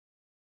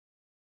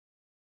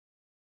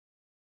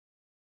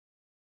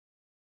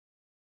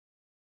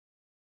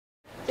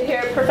to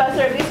hear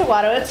Professor Lissa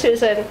Wadewitz,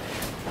 who's a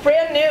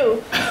brand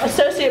new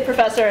associate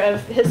professor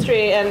of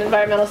history and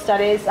environmental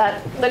studies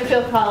at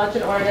Linfield College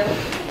in Oregon.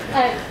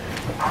 And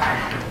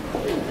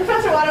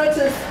Professor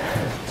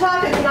Wadewitz's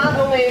talk is not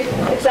only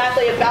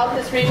exactly about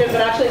this region,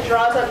 but actually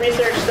draws on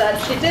research that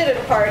she did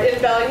in part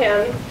in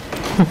Bellingham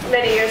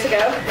many years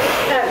ago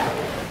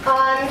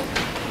on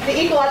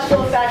the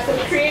ecological effects of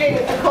creating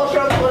a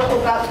cultural and political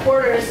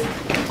borders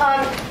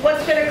on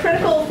what's been a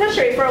critical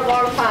fishery for a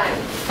long time.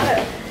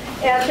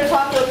 And her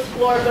talk will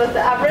explore both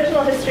the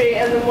Aboriginal history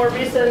and the more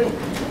recent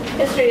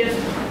history of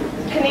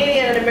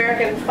Canadian and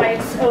American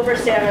fights over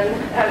salmon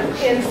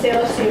in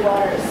Salish Sea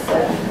waters.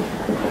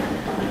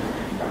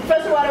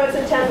 Professor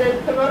Wadewitz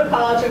attended Pomona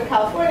College in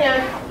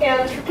California,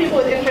 and for people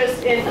with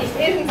interest in East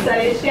Asian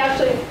studies, she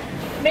actually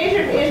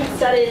majored in Asian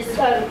studies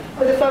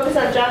with a focus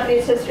on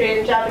Japanese history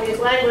and Japanese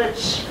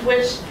language,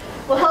 which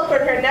will help her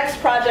in her next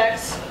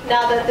project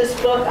now that this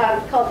book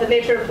called The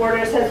Nature of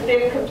Borders has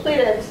been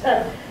completed.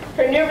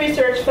 Her new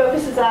research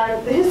focuses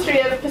on the history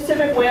of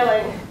Pacific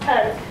whaling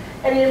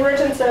and the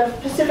emergence of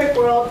Pacific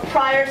world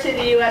prior to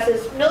the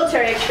U.S.'s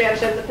military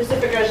expansion of the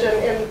Pacific Ocean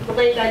in the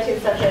late 19th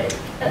century,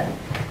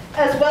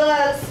 as well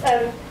as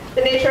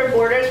The Nature of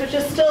Borders, which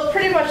is still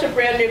pretty much a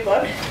brand new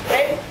book,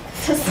 right?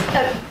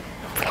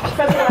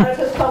 Professor Wadewitz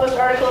has published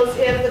articles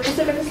in the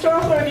Pacific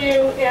Historical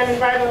Review and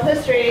Environmental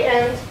History,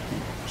 and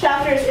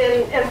chapters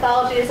in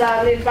anthologies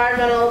on the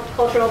environmental,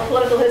 cultural,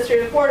 political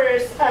history of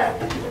borders,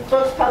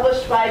 books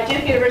published by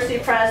Duke University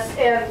Press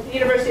and the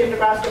University of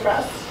Nebraska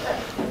Press.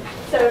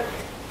 So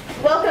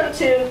welcome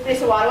to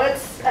Lissa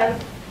Wadewitz,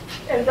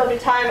 and there'll be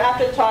time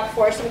after the talk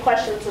for some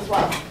questions as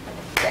well.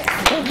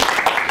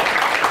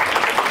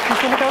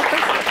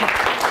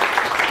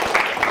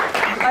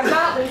 I'm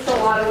not Lissa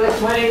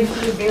Wadewitz. My name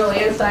is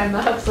Bandits. I'm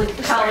the Huxley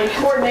College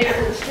coordinator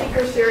for the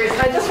speaker series.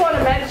 I just want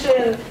to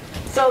mention,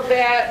 so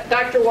that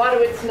Dr.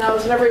 Wadewitz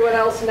knows and everyone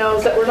else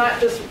knows, that we're not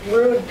just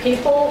rude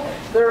people.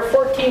 There are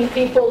 14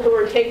 people who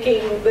are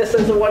taking this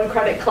as a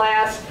one-credit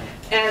class,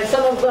 and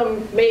some of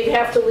them may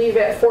have to leave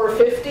at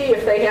 4:50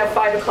 if they have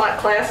 5 o'clock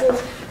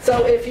classes.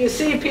 So if you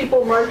see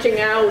people marching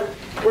out,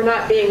 we're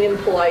not being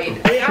impolite.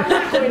 I mean, I'm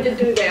not going to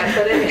do that,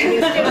 but any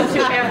students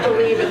who have to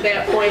leave at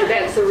that point,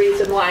 that's the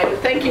reason why. But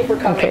thank you for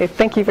coming. Okay,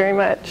 thank you very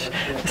much.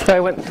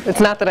 So it's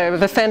not that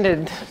I've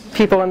offended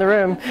people in the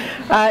room.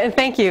 And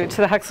thank you to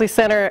the Huxley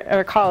Center,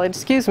 or College,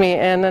 excuse me,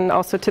 and then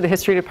also to the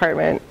History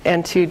Department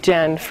and to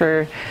Jen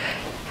for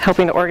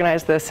helping to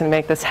organize this and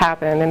make this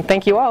happen. And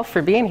thank you all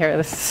for being here.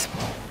 This is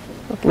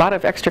a lot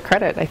of extra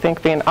credit, I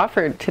think, being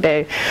offered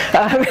today.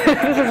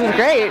 This is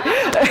great.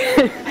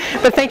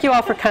 But thank you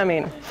all for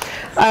coming.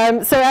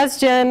 So as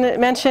Jen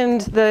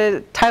mentioned,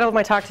 the title of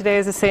my talk today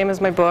is the same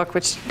as my book,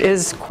 which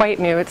is quite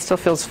new. It still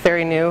feels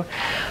very new.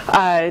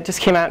 It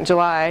just came out in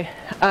July.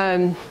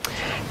 And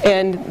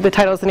the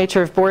title is The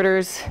Nature of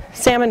Borders,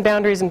 Salmon,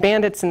 Boundaries, and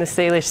Bandits in the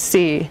Salish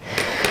Sea.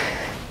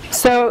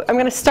 So I'm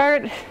going to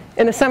start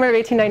in the summer of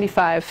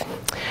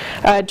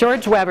 1895.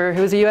 George Weber,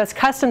 who was a U.S.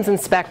 Customs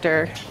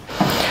inspector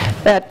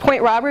at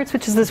Point Roberts,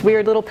 which is this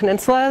weird little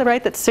peninsula,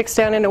 right, that sticks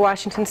down into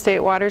Washington state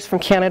waters from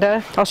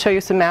Canada. I'll show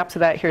you some maps of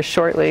that here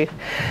shortly.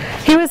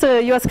 He was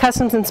a U.S.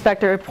 Customs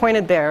inspector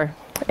appointed there,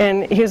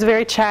 and he was a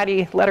very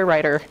chatty letter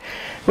writer,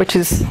 which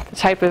is the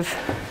type of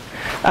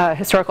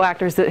historical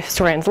actors that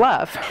historians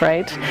love,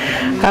 right?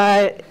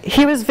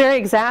 He was very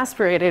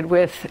exasperated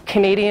with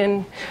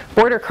Canadian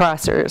border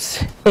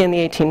crossers in the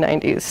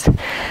 1890s.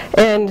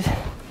 And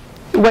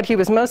what he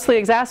was mostly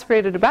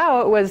exasperated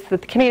about was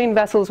that the Canadian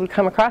vessels would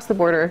come across the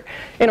border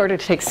in order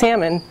to take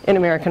salmon in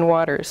American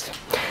waters.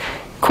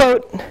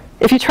 Quote,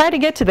 "If you try to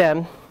get to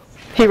them,"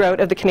 he wrote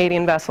of the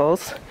Canadian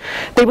vessels,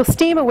 "they will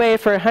steam away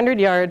for 100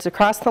 yards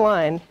across the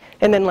line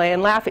and then lay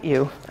and laugh at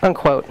you,"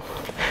 unquote.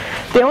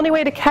 The only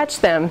way to catch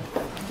them,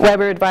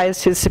 Weber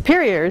advised his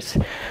superiors,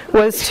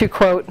 was to,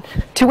 quote,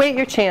 "to wait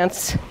your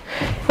chance,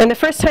 and the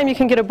first time you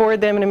can get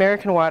aboard them in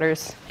American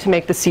waters, to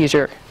make the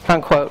seizure,"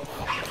 unquote.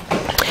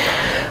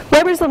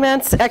 Weber's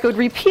laments echoed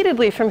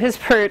repeatedly from his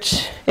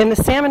perch in the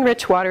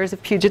salmon-rich waters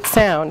of Puget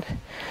Sound.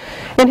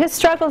 In his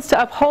struggles to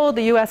uphold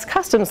the U.S.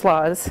 customs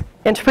laws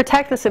and to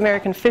protect this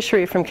American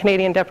fishery from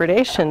Canadian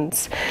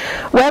depredations,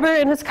 Weber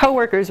and his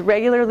co-workers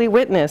regularly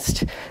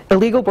witnessed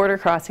illegal border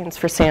crossings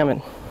for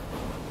salmon.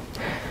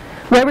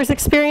 Weber's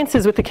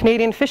experiences with the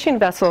Canadian fishing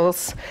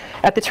vessels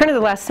at the turn of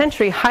the last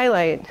century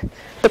highlight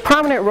the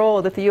prominent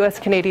role that the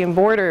U.S.-Canadian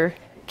border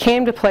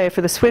came to play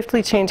for the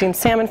swiftly changing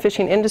salmon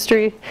fishing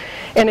industry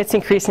and its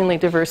increasingly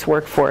diverse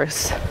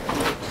workforce.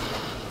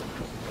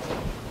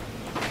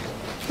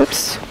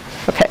 Oops,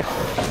 okay.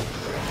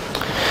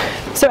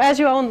 So as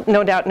you all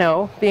no doubt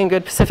know, being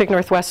good Pacific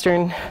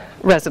Northwestern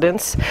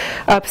residents,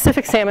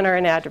 Pacific salmon are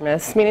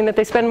anadromous, meaning that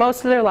they spend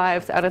most of their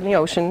lives out in the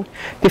ocean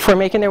before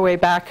making their way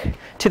back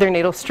to their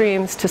natal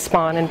streams to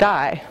spawn and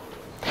die.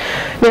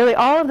 Nearly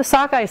all of the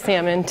sockeye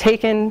salmon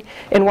taken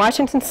in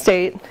Washington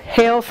state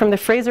hail from the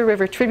Fraser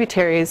River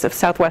tributaries of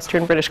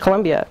southwestern British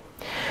Columbia.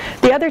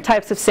 The other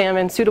types of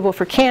salmon suitable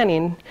for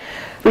canning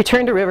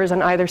return to rivers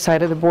on either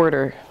side of the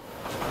border.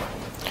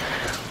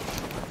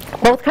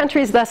 Both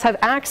countries thus have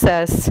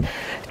access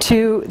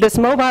to this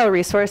mobile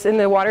resource in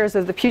the waters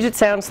of the Puget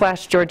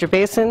Sound/Georgia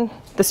Basin,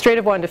 the Strait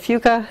of Juan de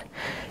Fuca,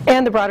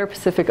 and the broader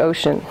Pacific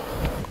Ocean.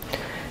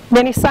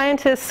 Many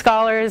scientists,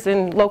 scholars,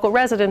 and local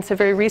residents have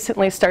very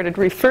recently started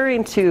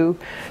referring to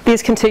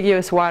these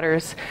contiguous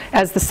waters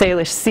as the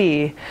Salish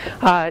Sea,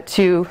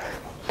 to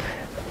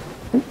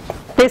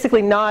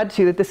basically nod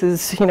to that this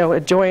is, a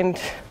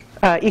joined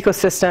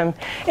ecosystem,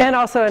 and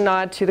also a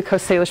nod to the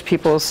Coast Salish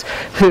peoples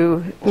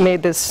who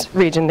made this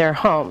region their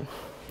home.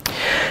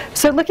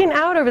 So looking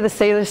out over the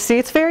Salish Sea,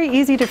 it's very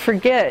easy to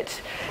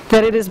forget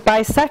that it is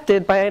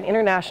bisected by an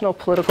international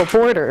political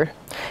border,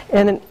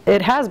 and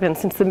it has been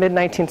since the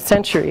mid-19th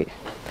century.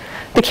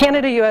 The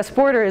Canada-US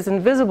border is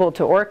invisible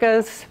to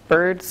orcas,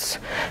 birds,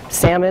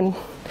 salmon,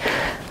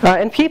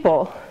 and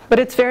people, but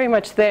it's very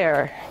much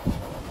there.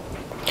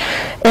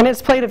 And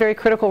it's played a very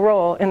critical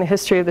role in the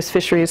history of this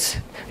history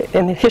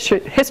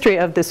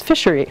of this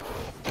fishery.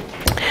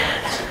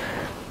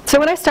 So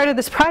when I started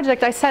this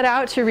project, I set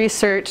out to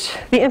research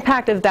the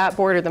impact of that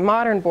border, the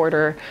modern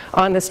border,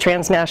 on this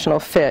transnational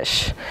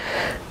fish.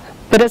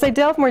 But as I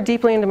delved more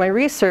deeply into my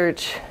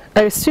research,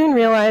 I soon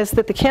realized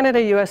that the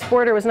Canada-US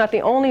border was not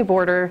the only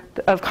border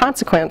of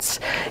consequence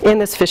in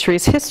this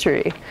fishery's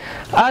history.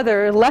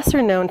 Other,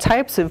 lesser-known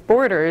types of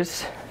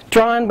borders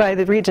drawn by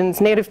the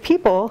region's native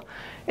people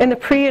in the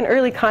pre- and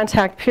early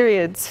contact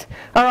periods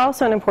are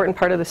also an important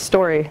part of the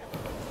story.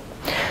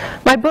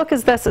 My book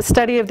is thus a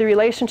study of the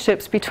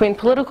relationships between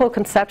political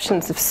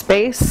conceptions of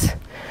space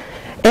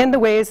and the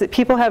ways that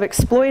people have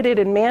exploited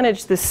and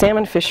managed this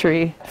salmon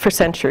fishery for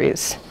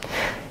centuries.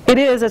 It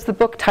is, as the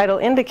book title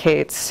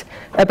indicates,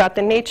 about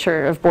the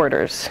nature of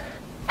borders,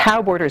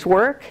 how borders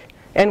work,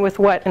 and with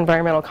what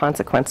environmental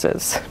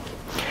consequences.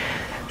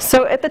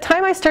 So at the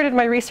time I started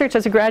my research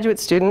as a graduate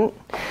student,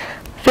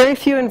 very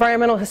few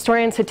environmental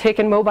historians had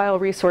taken mobile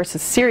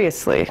resources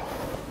seriously.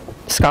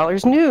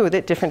 Scholars knew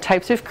that different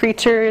types of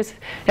creatures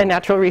and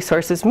natural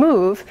resources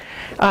move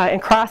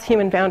and cross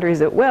human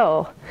boundaries at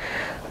will.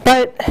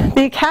 But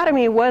the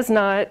academy was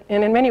not,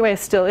 and in many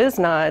ways still is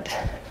not,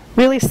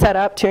 really set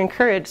up to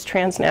encourage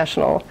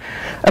transnational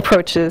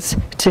approaches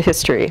to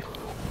history.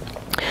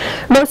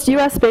 Most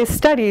US-based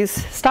studies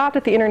stopped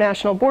at the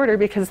international border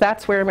because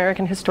that's where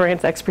American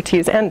historians'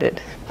 expertise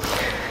ended.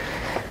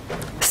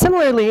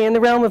 Similarly, in the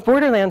realm of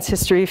borderlands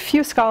history,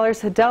 few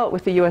scholars had dealt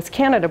with the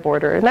US-Canada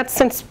border, and that's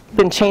since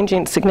been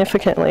changing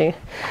significantly.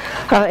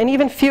 And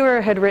even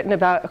fewer had written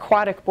about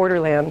aquatic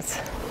borderlands.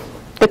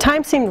 The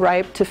time seemed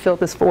ripe to fill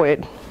this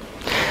void.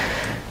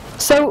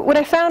 So what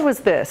I found was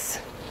this.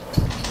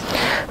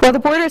 While the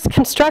borders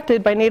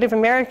constructed by Native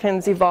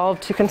Americans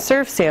evolved to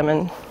conserve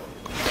salmon,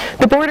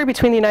 the border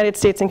between the United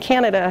States and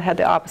Canada had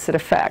the opposite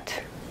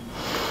effect.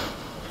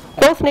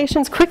 Both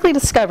nations quickly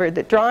discovered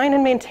that drawing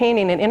and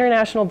maintaining an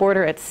international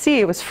border at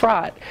sea was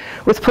fraught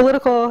with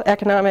political,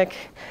 economic,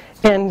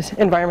 and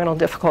environmental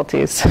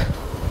difficulties.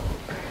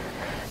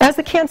 As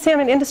the canned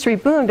salmon industry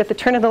boomed at the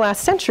turn of the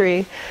last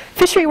century,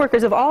 fishery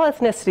workers of all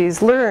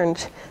ethnicities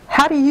learned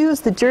how to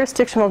use the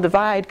jurisdictional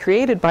divide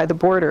created by the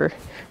border,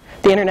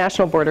 the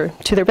international border,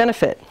 to their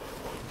benefit.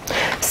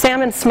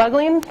 Salmon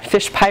smuggling,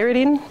 fish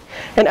pirating,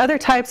 and other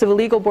types of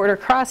illegal border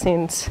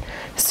crossings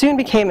soon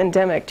became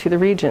endemic to the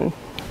region.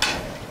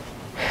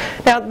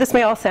 Now, this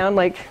may all sound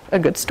like a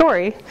good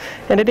story,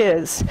 and it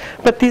is,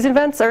 but these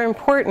events are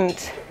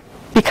important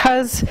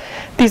because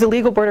these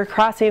illegal border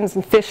crossings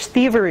and fish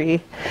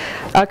thievery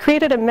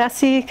created a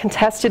messy,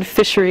 contested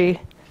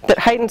fishery that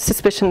heightened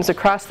suspicions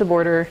across the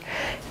border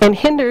and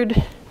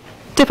hindered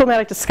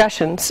diplomatic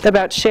discussions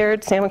about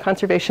shared salmon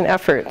conservation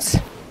efforts.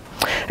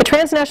 A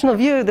transnational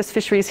view of this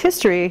fishery's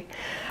history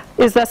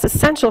is thus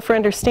essential for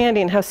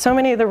understanding how so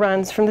many of the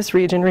runs from this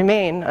region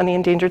remain on the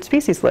endangered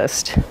species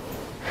list.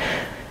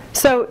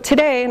 So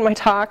today in my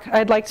talk,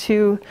 I'd like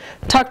to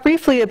talk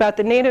briefly about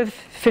the native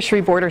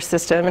fishery border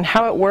system and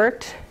how it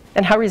worked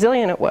and how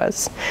resilient it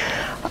was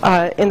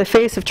in the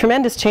face of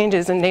tremendous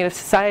changes in native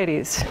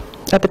societies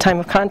at the time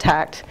of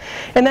contact.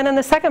 And then in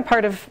the second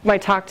part of my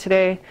talk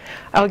today,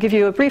 I'll give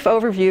you a brief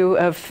overview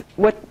of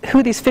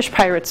who these fish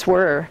pirates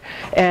were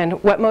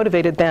and what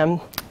motivated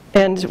them,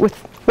 and with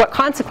what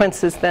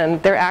consequences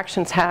then their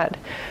actions had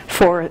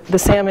for the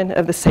salmon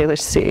of the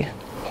Salish Sea.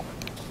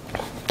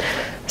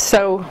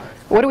 So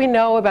what do we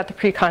know about the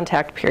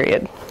pre-contact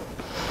period?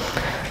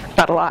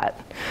 Not a lot.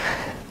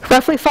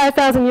 Roughly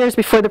 5,000 years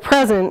before the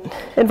present,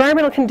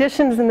 environmental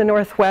conditions in the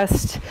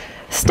Northwest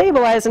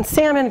stabilized and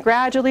salmon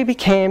gradually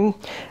became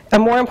a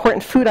more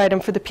important food item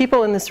for the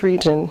people in this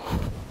region.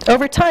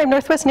 Over time,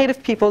 Northwest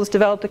Native peoples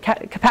developed the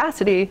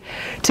capacity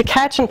to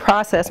catch and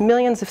process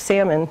millions of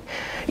salmon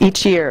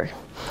each year.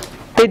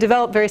 They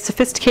developed very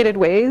sophisticated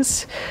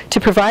ways to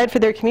provide for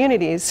their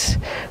communities,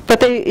 but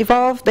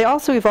they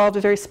also evolved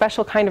a very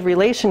special kind of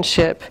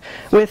relationship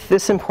with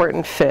this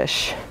important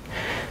fish.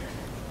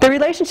 The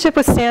relationship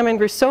with salmon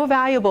grew so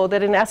valuable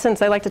that in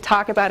essence I like to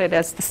talk about it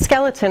as the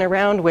skeleton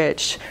around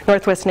which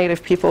Northwest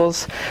Native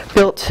peoples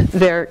built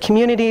their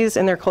communities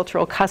and their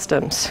cultural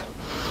customs.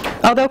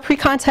 Although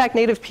pre-contact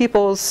Native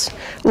peoples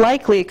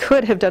likely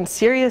could have done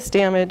serious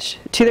damage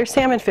to their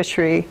salmon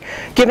fishery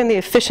given the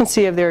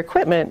efficiency of their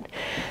equipment,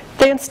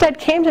 they instead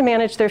came to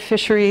manage their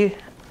fishery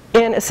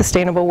in a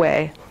sustainable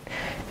way.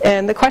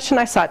 And the question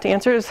I sought to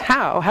answer is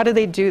how? How did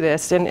they do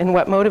this, and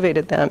what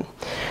motivated them?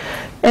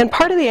 And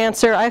part of the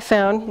answer I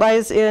found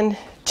lies in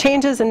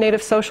changes in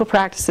Native social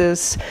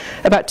practices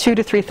about 2,000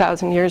 to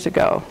 3,000 years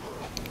ago.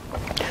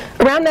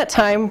 Around that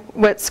time,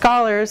 what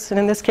scholars, and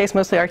in this case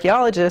mostly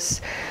archaeologists,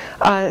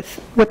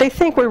 what they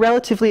think were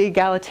relatively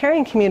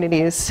egalitarian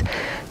communities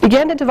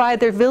began to divide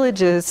their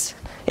villages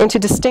into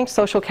distinct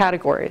social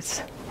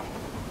categories.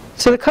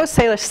 So the Coast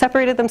Salish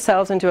separated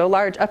themselves into a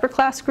large upper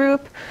class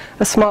group,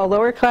 a small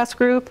lower class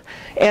group,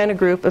 and a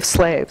group of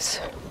slaves.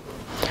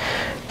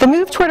 The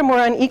move toward a more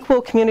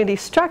unequal community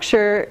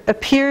structure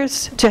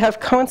appears to have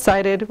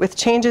coincided with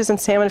changes in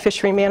salmon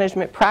fishery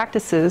management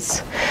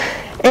practices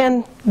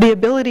and the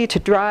ability to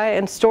dry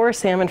and store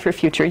salmon for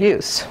future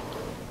use.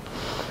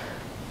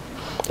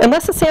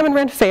 Unless the salmon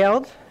run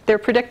failed, they're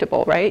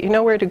predictable, right? You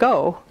know where to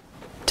go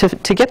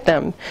to get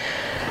them.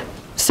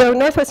 So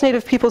Northwest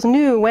Native peoples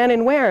knew when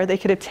and where they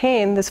could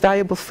obtain this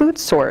valuable food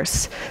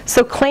source.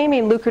 So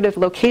claiming lucrative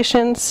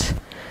locations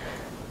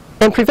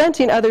and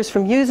preventing others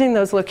from using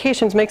those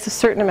locations makes a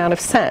certain amount of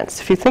sense,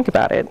 if you think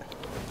about it.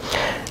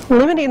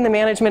 Limiting the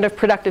management of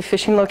productive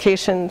fishing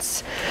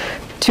locations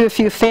to a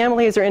few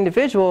families or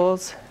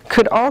individuals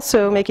could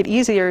also make it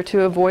easier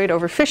to avoid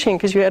overfishing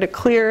because you had a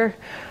clear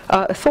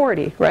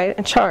authority, right,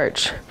 in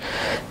charge.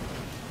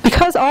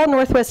 Because all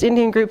Northwest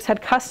Indian groups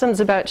had customs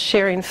about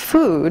sharing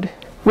food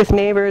with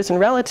neighbors and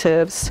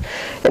relatives,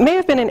 it may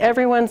have been in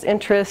everyone's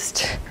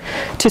interest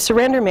to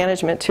surrender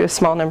management to a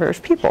small number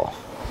of people.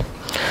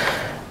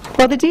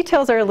 While the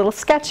details are a little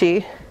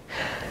sketchy,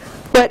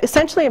 what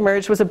essentially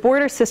emerged was a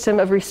border system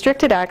of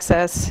restricted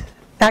access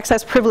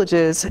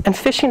privileges, and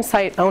fishing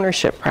site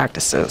ownership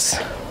practices.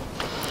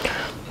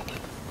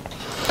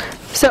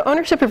 So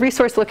ownership of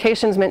resource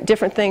locations meant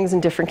different things in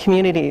different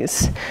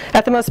communities.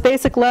 At the most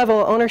basic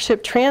level,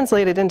 ownership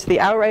translated into the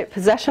outright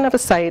possession of a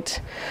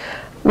site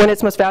when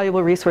its most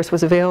valuable resource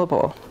was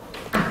available.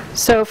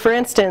 So for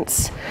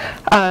instance,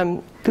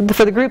 for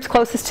the groups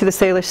closest to the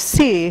Salish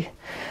Sea,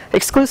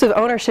 exclusive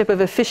ownership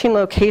of a fishing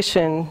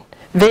location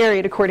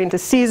varied according to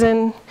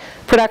season,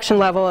 production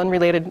level, and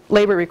related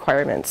labor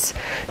requirements.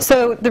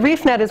 So the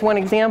reef net is one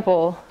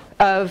example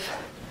of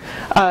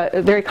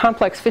a very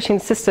complex fishing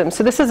system.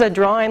 So this is a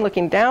drawing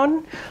looking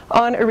down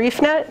on a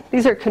reef net.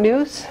 These are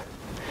canoes.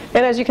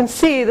 And as you can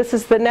see, this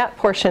is the net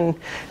portion.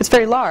 It's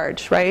very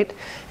large, right?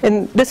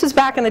 And this was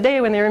back in the day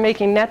when they were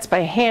making nets by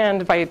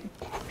hand by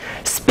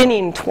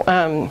spinning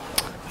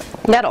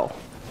nettle.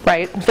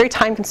 Right? Very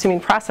time-consuming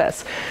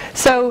process.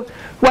 So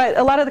what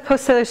a lot of the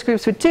Coast Salish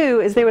groups would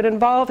do is they would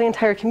involve the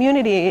entire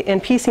community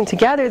in piecing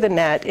together the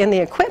net and the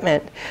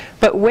equipment,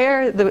 but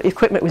where the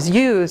equipment was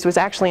used was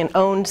actually an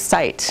owned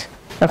site.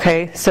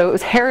 Okay? So it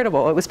was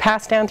heritable. It was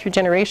passed down through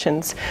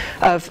generations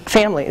of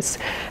families.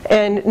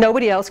 And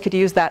nobody else could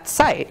use that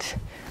site,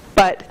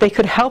 but they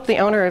could help the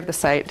owner of the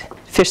site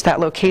fish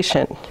that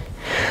location.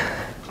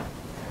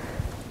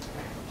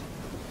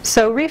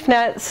 So reef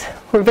nets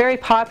were very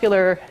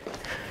popular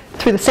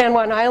through the San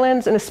Juan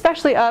Islands, and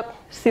especially up,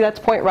 see that's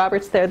Point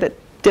Roberts there that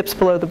dips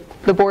below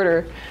the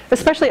border,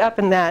 especially up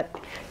in that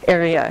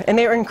area. And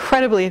they were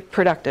incredibly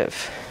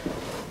productive.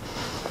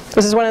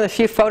 This is one of the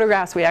few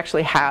photographs we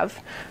actually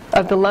have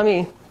of the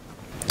Lummi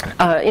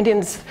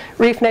Indians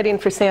reef netting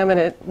for salmon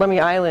at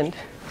Lummi Island.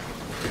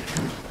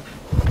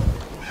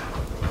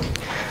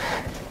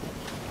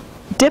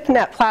 Dip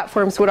net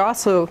platforms would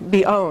also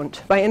be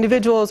owned by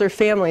individuals or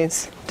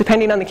families,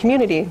 depending on the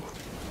community.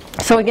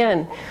 So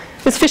again,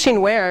 this fishing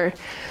weir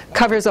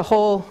covers a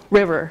whole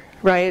river,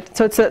 right?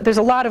 So there's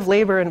a lot of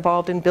labor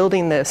involved in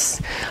building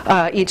this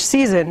each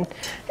season,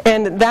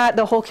 and that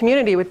the whole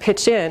community would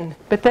pitch in.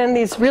 But then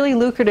these really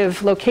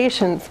lucrative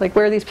locations, like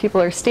where these people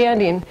are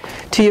standing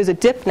to use a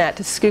dip net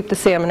to scoop the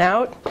salmon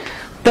out,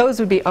 those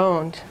would be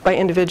owned by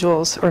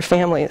individuals or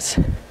families.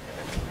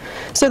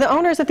 So the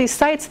owners of these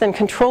sites then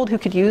controlled who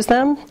could use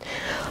them,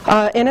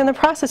 and in the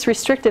process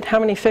restricted how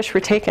many fish were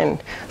taken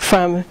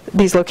from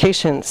these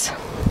locations.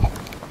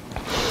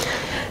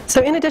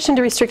 So in addition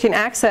to restricting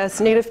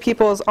access, Native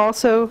peoples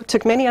also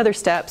took many other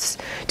steps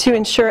to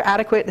ensure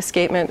adequate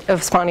escapement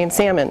of spawning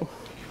salmon.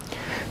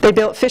 They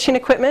built fishing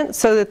equipment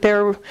so that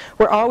there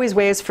were always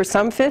ways for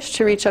some fish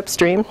to reach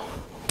upstream.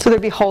 So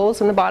there'd be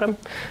holes in the bottom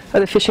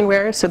of the fishing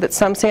weir so that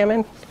some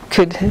salmon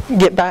could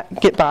get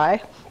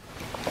by.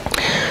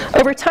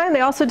 Over time, they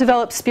also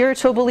developed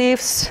spiritual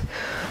beliefs,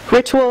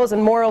 rituals,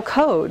 and moral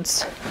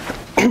codes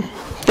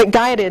that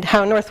guided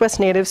how Northwest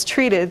Natives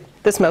treated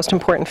this most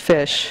important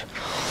fish.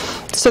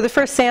 So the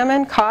first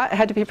salmon caught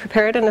had to be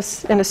prepared in a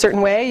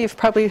certain way. You've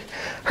probably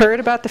heard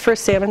about the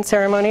first salmon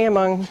ceremony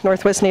among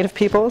Northwest Native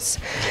peoples.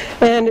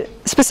 And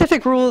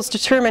specific rules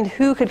determined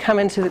who could come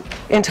into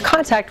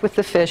contact with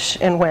the fish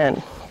and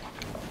when.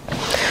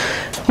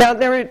 Now,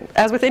 there were,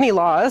 as with any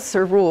laws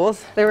or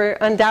rules, there were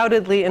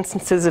undoubtedly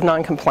instances of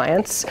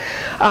noncompliance.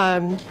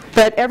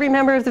 But every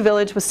member of the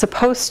village was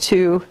supposed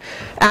to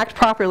act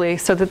properly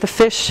so that the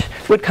fish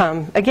would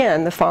come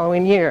again the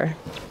following year.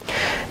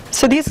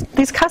 So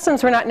these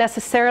customs were not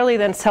necessarily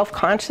then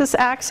self-conscious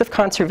acts of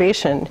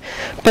conservation,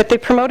 but they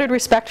promoted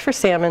respect for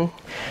salmon,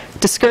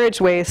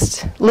 discouraged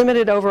waste,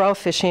 limited overall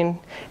fishing,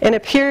 and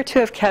appear to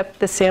have kept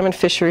the salmon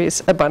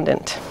fisheries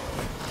abundant.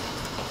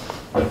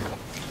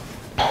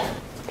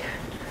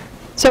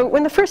 So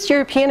when the first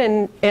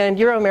European and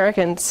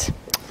Euro-Americans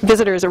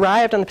visitors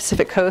arrived on the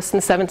Pacific coast in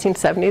the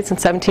 1770s and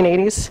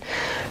 1780s,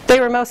 they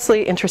were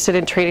mostly interested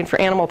in trading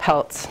for animal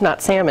pelts, not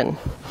salmon.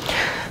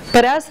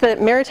 But as the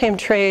maritime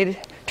trade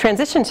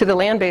transitioned to the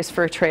land-based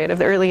fur trade of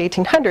the early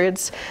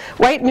 1800s,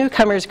 white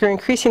newcomers grew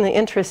increasingly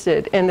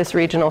interested in this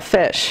regional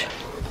fish.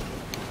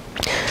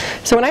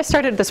 So when I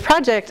started this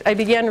project, I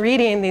began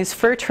reading these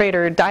fur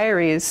trader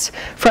diaries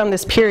from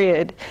this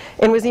period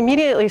and was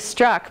immediately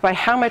struck by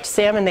how much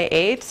salmon they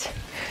ate,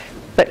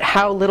 but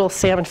how little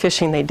salmon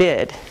fishing they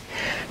did.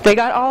 They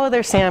got all of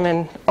their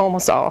salmon,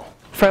 almost all,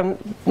 from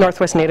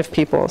Northwest Native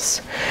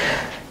peoples.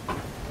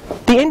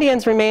 The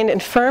Indians remained in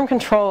firm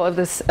control of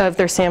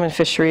their salmon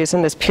fisheries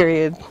in this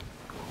period.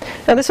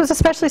 Now, this was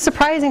especially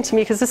surprising to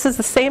me because this is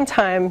the same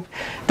time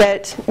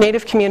that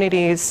Native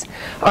communities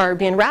are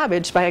being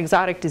ravaged by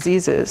exotic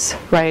diseases,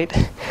 right?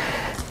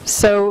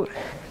 So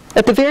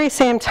at the very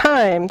same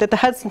time that the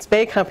Hudson's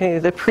Bay Company,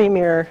 the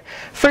premier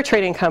fur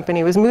trading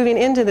company, was moving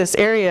into this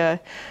area,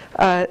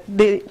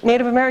 the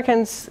Native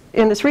Americans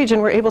in this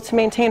region were able to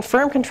maintain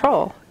firm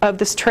control of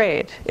this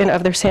trade and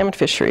of their salmon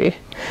fishery.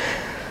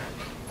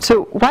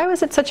 So why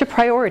was it such a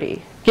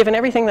priority, given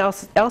everything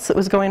else that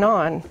was going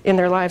on in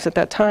their lives at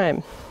that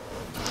time?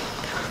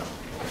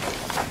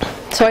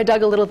 So I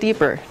dug a little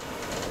deeper.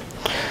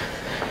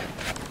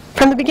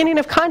 From the beginning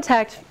of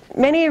contact,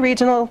 many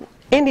regional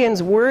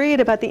Indians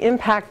worried about the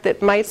impact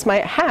that mites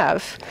might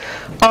have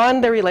on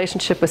their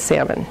relationship with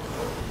salmon.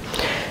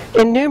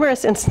 In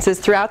numerous instances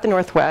throughout the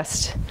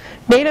Northwest,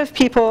 Native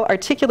people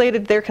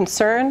articulated their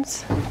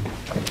concerns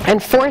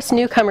and forced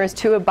newcomers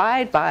to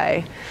abide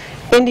by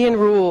Indian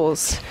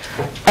rules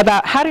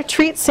about how to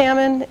treat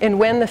salmon and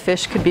when the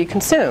fish could be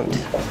consumed.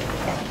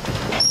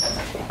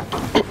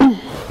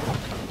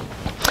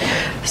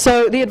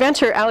 So the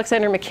adventurer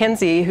Alexander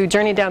Mackenzie, who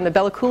journeyed down the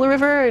Bellacoola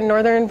River in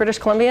northern British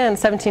Columbia in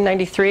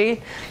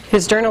 1793,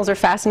 his journals are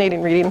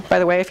fascinating reading, by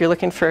the way, if you're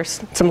looking for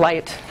some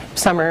light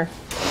summer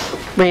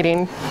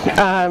reading.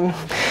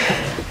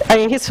 I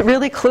mean, he's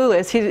really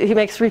clueless. He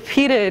makes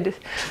repeated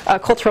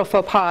cultural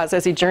faux pas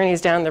as he journeys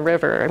down the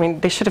river. I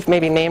mean, they should have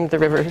maybe named the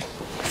river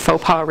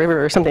Faux Pas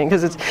River or something,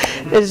 because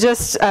it's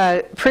just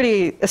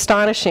pretty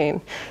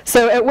astonishing.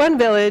 So at one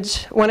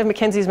village, one of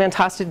Mackenzie's men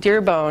tossed a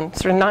deer bone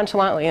sort of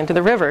nonchalantly into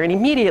the river, and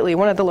immediately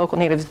one of the local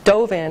natives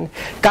dove in,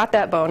 got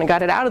that bone, and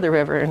got it out of the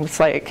river, and it's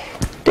like,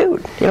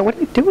 dude, what are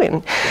you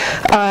doing?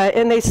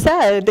 And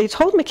they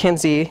told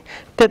Mackenzie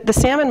that the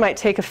salmon might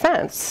take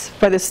offense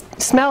by this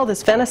smell,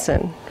 this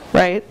venison,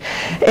 right?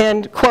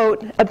 And,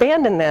 quote,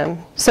 abandon them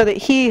so that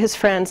he, his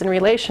friends, and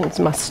relations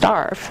must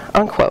starve,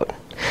 unquote.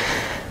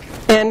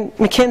 And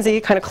Mackenzie,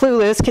 kind of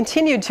clueless,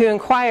 continued to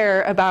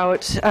inquire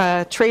about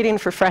trading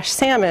for fresh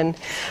salmon.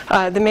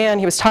 The man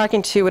he was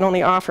talking to would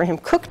only offer him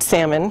cooked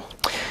salmon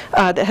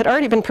that had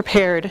already been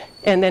prepared,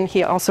 and then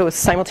he also was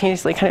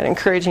simultaneously kind of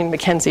encouraging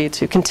Mackenzie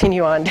to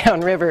continue on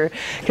downriver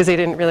because they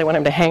didn't really want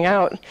him to hang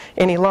out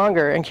any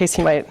longer in case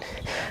he might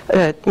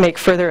make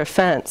further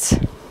offense.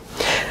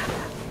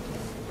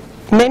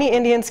 Many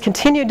Indians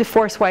continued to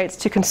force whites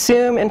to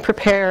consume and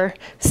prepare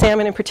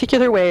salmon in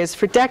particular ways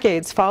for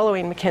decades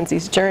following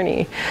Mackenzie's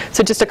journey.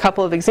 So just a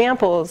couple of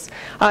examples.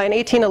 In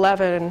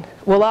 1811,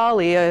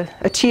 Wallali,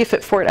 a chief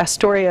at Fort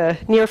Astoria,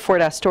 near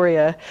Fort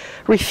Astoria,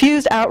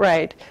 refused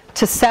outright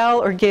to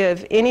sell or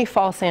give any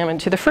fall salmon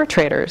to the fur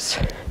traders,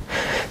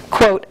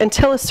 quote,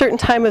 until a certain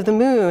time of the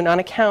moon on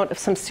account of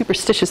some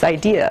superstitious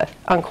idea,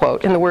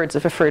 unquote, in the words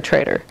of a fur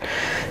trader.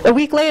 A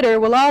week later,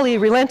 Wallali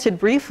relented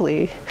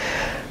briefly,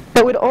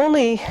 but would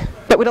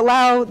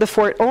allow the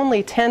fort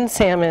only 10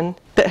 salmon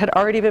that had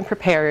already been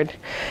prepared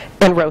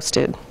and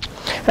roasted.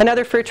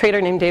 Another fur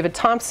trader named David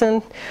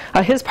Thompson,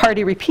 his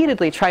party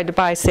repeatedly tried to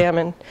buy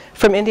salmon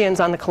from Indians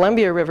on the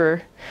Columbia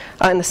River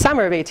in the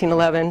summer of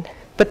 1811,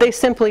 but they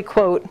simply,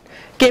 quote,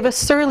 gave us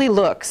surly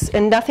looks,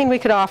 and nothing we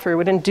could offer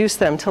would induce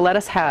them to let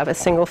us have a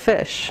single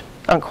fish,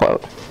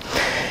 unquote.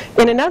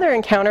 In another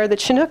encounter, the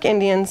Chinook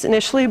Indians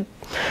initially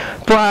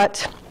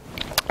brought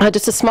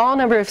just a small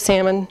number of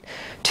salmon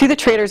to the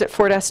traders at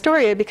Fort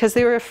Astoria because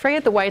they were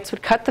afraid the whites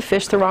would cut the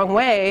fish the wrong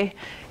way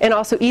and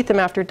also eat them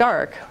after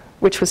dark,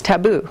 which was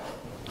taboo.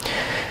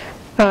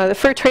 The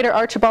fur trader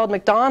Archibald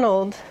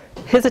MacDonald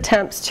his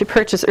attempts to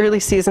purchase early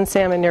season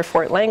salmon near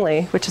Fort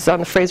Langley, which is on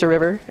the Fraser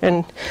River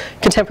in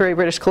contemporary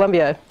British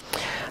Columbia,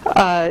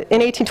 in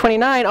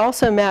 1829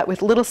 also met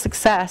with little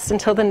success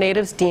until the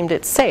natives deemed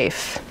it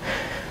safe.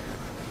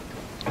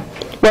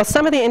 While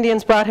some of the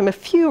Indians brought him a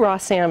few raw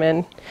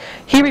salmon,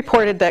 he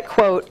reported that,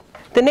 quote,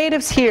 "The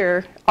natives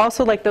here,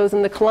 also like those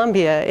in the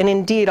Columbia, and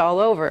indeed all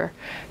over,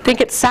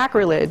 think it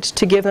sacrilege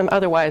to give them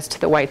otherwise to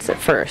the whites at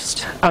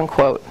first,"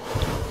 unquote.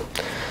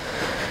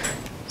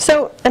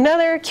 So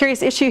another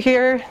curious issue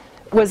here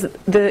was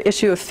the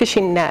issue of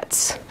fishing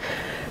nets.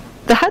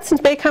 The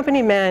Hudson's Bay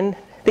Company men,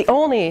 the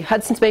only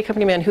Hudson's Bay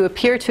Company men who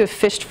appear to have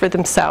fished for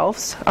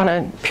themselves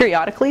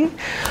periodically,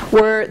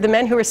 were the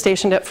men who were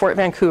stationed at Fort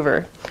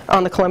Vancouver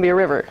on the Columbia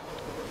River.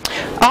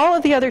 All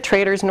of the other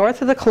traders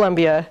north of the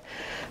Columbia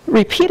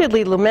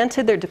repeatedly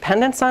lamented their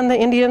dependence on the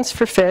Indians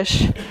for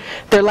fish,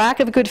 their lack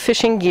of good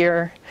fishing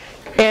gear,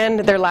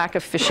 and their lack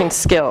of fishing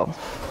skill.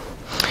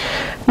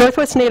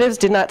 Northwest natives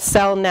did not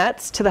sell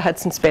nets to the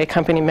Hudson's Bay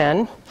Company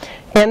men,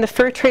 and the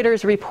fur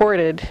traders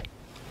reported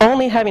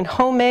only having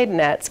homemade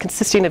nets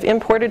consisting of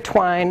imported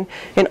twine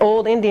and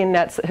old Indian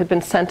nets that had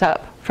been sent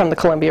up from the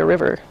Columbia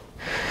River.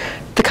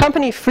 The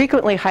company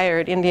frequently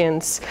hired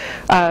Indians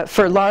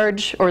for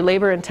large or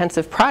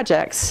labor-intensive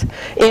projects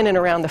in and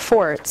around the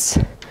forts.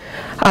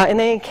 And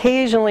they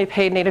occasionally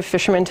paid native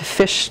fishermen to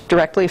fish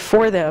directly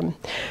for them.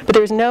 But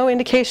there was no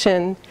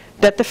indication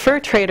that the fur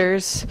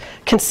traders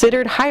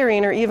considered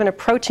hiring or even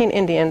approaching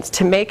Indians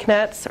to make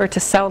nets or to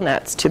sell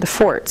nets to the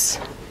forts.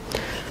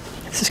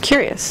 This is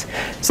curious.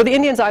 So the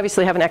Indians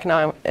obviously have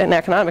an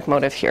economic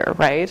motive here,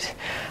 right?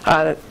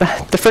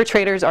 The fur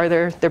traders are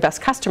their best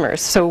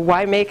customers. So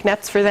why make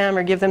nets for them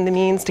or give them the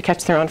means to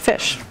catch their own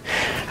fish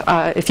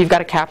if you've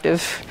got a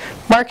captive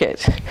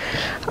market?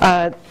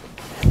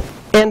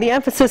 And the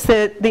emphasis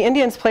that the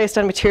Indians placed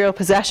on material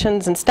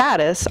possessions and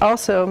status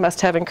also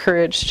must have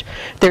encouraged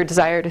their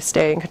desire to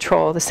stay in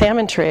control of the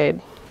salmon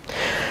trade.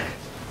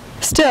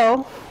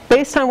 Still,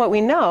 based on what we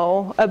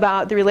know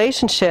about the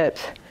relationship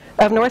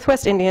of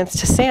Northwest Indians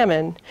to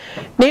salmon,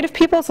 Native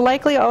peoples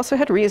likely also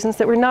had reasons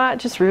that were not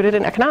just rooted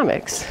in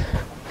economics.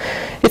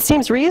 It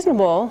seems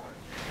reasonable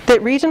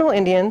that regional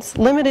Indians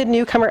limited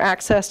newcomer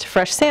access to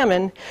fresh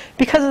salmon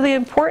because of the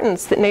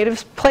importance that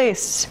natives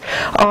placed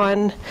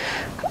on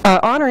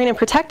honoring and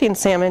protecting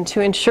salmon to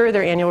ensure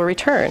their annual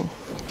return.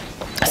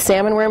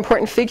 Salmon were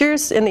important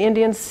figures in the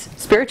Indians'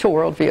 spiritual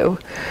worldview,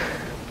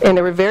 and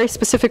there were very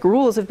specific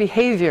rules of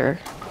behavior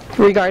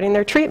regarding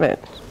their treatment.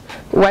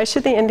 Why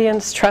should the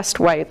Indians trust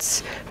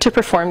whites to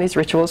perform these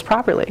rituals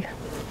properly?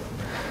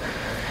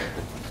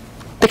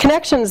 The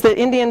connections that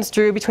Indians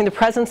drew between the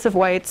presence of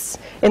whites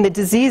and the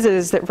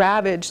diseases that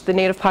ravaged the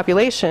native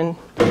population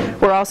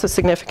were also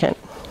significant.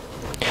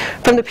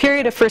 From the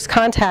period of first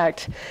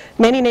contact,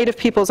 many native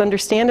peoples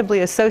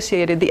understandably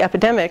associated the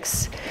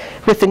epidemics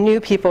with the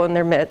new people in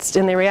their midst,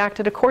 and they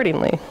reacted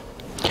accordingly.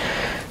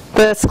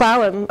 The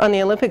Sklallam on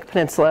the Olympic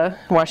Peninsula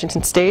in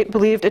Washington State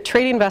believed a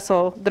trading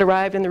vessel that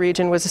arrived in the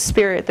region was a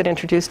spirit that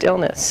introduced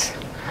illness.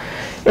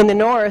 In the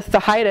north, the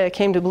Haida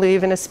came to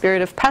believe in a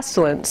spirit of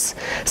pestilence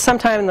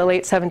sometime in the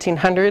late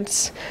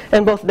 1700s,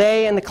 and both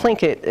they and the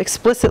Tlingit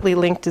explicitly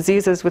linked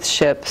diseases with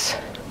ships.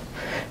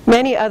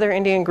 Many other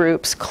Indian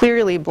groups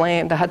clearly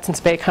blamed the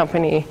Hudson's Bay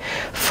Company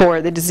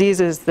for the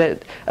diseases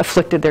that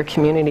afflicted their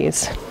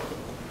communities.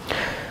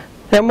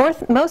 Now,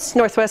 most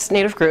Northwest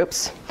Native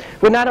groups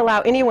would not allow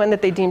anyone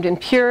that they deemed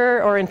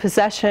impure or in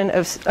possession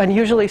of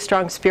unusually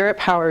strong spirit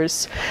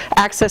powers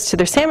access to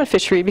their salmon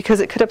fishery because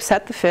it could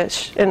upset the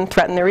fish and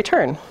threaten their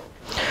return.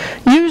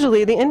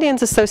 Usually, the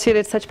Indians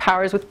associated such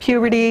powers with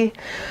puberty,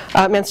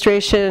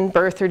 menstruation,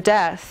 birth, or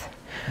death.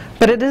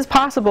 But it is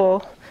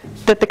possible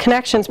that the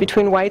connections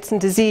between whites and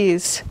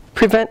disease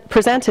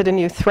presented a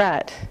new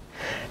threat.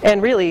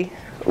 And really,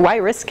 why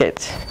risk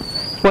it?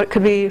 What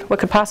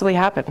could possibly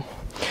happen?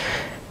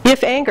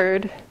 If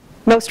angered,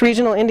 most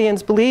regional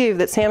Indians believe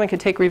that salmon could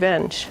take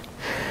revenge.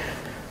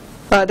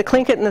 The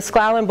Tlingit and the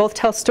Sklallam both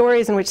tell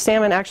stories in which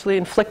salmon actually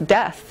inflict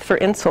death for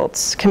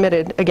insults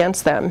committed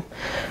against them.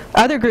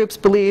 Other groups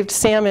believed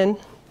salmon,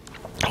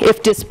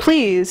 if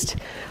displeased,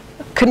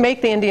 could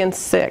make the Indians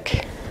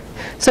sick.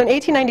 So in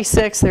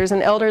 1896, there's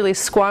an elderly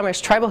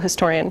Squamish tribal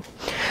historian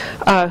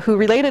who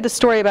related a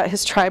story about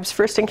his tribe's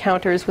first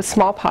encounters with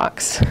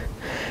smallpox.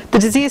 The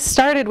disease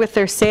started with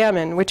their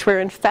salmon, which were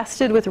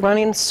infested with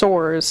running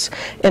sores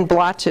and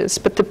blotches,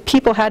 but the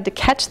people had to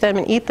catch them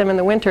and eat them in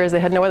the winter as they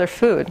had no other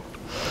food.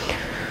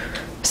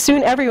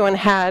 Soon everyone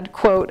had,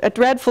 quote, a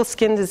dreadful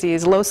skin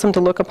disease, loathsome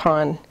to look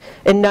upon,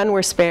 and none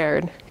were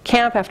spared.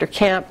 Camp after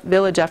camp,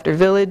 village after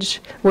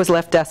village was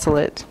left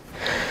desolate.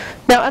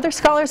 Now, other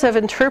scholars have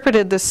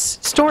interpreted this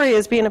story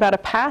as being about a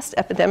past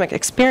epidemic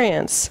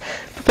experience,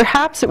 but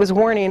perhaps it was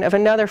warning of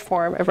another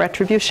form of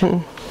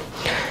retribution.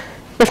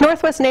 If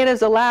Northwest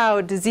natives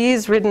allowed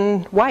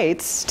disease-ridden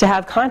whites to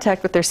have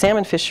contact with their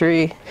salmon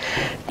fishery,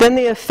 then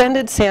the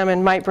offended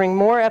salmon might bring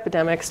more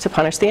epidemics to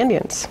punish the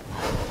Indians.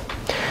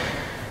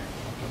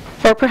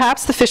 Or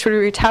perhaps the fish would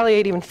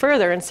retaliate even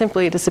further and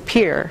simply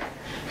disappear.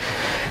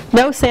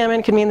 No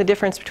salmon could mean the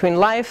difference between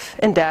life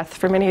and death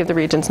for many of the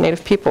region's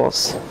native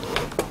peoples.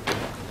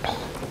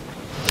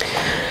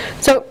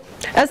 So,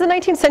 as the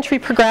 19th century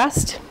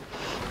progressed,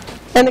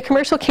 and the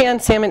commercial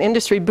canned salmon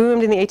industry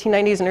boomed in the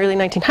 1890s and early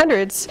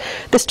 1900s,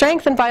 the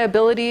strength and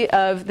viability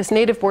of this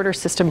native border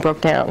system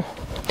broke down.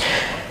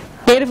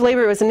 Native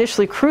labor was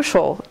initially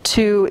crucial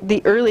to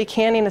the early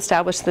canning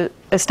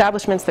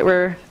establishments that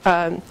were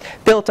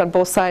built on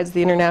both sides of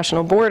the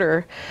international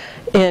border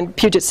in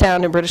Puget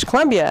Sound and British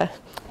Columbia.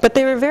 But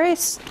they were very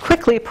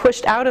quickly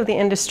pushed out of the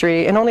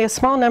industry, and only a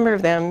small number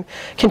of them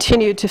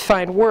continued to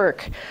find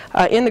work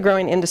in the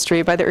growing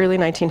industry by the early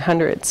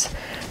 1900s.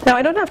 Now,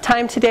 I don't have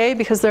time today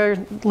because there are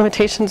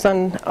limitations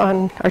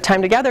on our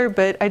time together,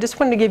 but I just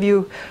wanted to give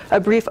you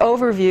a brief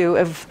overview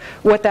of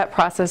what that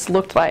process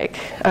looked like,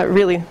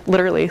 really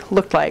literally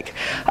looked like.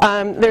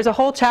 There's a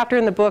whole chapter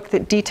in the book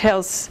that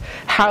details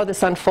how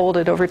this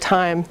unfolded over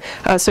time.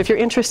 So if you're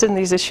interested in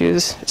these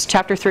issues, it's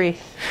chapter 3.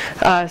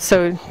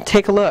 So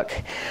take a look.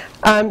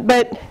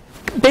 But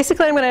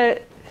basically, I'm going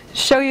to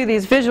show you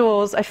these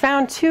visuals. I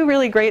found 2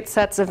 really great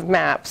sets of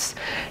maps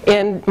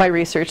in my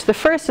research. The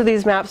first of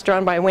these maps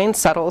drawn by Wayne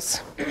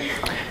Suttles,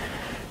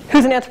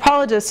 who's an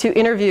anthropologist who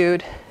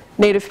interviewed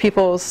native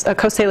peoples,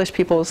 Coast Salish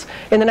peoples,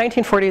 in the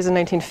 1940s and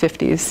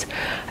 1950s.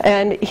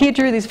 And he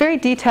drew these very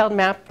detailed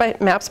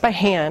maps by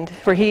hand,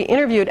 where he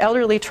interviewed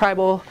elderly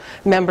tribal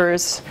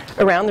members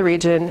around the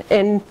region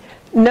and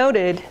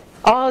noted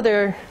all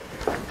their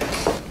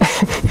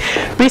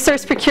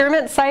resource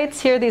procurement sites.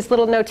 Here, these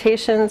little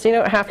notations. You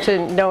don't have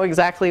to know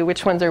exactly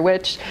which ones are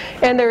which.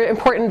 And they're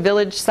important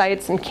village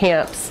sites and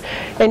camps.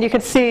 And you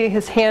can see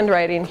his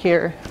handwriting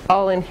here,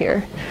 all in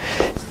here.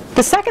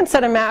 The second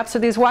set of maps are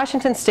these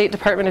Washington State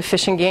Department of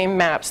Fish and Game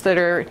maps that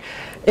are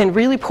in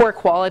really poor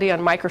quality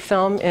on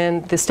microfilm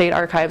in the state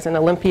archives in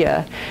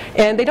Olympia.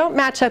 And they don't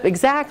match up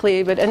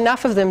exactly, but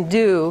enough of them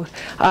do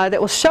that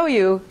will show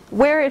you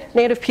where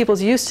native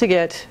peoples used to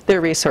get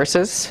their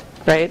resources,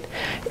 right,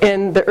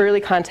 in the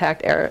early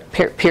contact era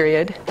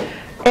period.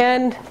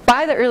 And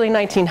by the early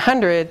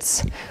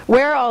 1900s,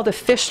 where all the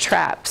fish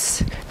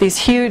traps, these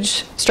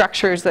huge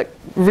structures, that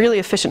really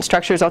efficient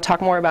structures I'll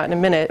talk more about in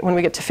a minute when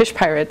we get to fish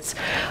pirates,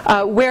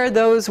 where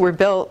those were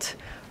built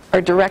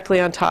are directly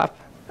on top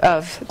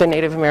of the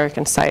Native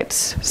American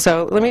sites.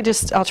 So let me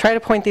I'll try to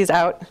point these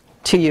out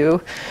to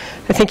you.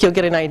 I think you'll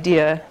get an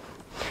idea.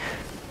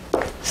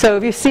 So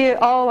if you see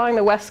it all along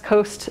the west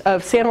coast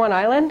of San Juan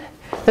Island,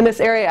 then this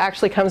area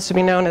actually comes to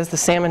be known as the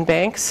Salmon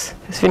Banks.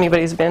 If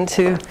anybody's been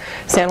to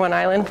San Juan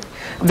Island,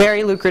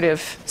 very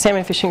lucrative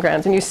salmon fishing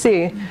grounds. And you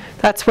see,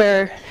 that's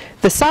where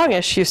the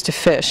Songish used to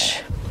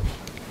fish.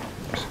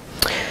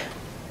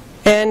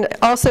 And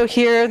also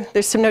here,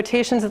 there's some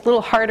notations, it's a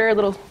little harder, a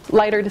little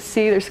lighter to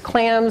see. There's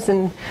clams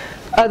and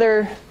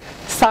other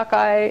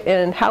sockeye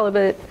and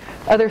halibut,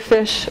 other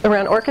fish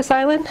around Orcas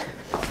Island.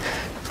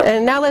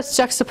 And now let's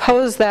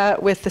juxtapose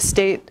that with the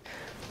State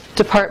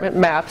Department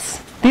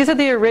maps. These are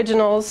the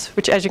originals,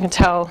 which, as you can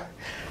tell,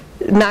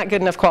 not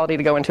good enough quality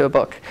to go into a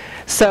book.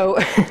 So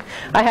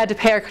I had to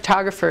pay a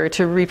cartographer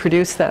to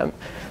reproduce them.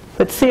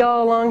 But see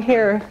all along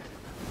here,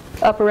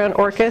 up around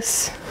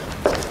Orcas.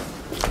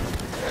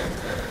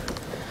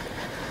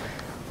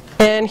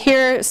 And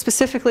here,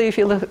 specifically, if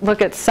you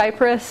look at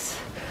Cyprus,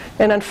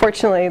 and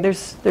unfortunately,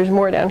 there's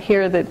more down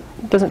here that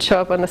doesn't show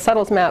up on the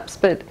Suttles maps,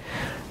 but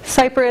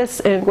Cyprus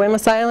and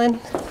Guaymas Island,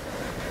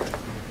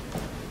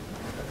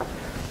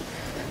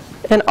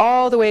 and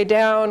all the way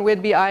down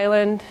Whidbey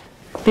Island,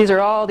 these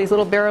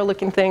little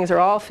barrel-looking things are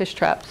all fish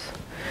traps.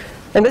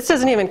 And this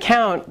doesn't even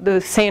count the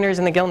seiners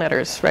and the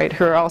gillnetters, right,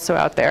 who are also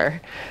out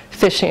there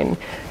fishing.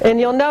 And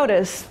you'll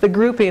notice the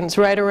groupings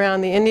right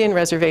around the Indian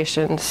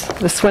reservations,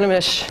 the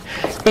Swinomish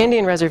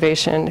Indian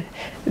Reservation.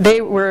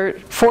 They were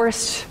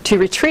forced to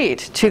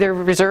retreat to their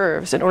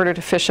reserves in order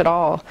to fish at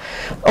all,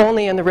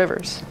 only in the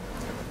rivers.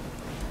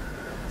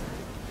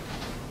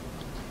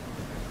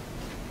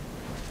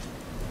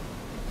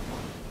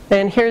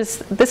 And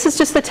this is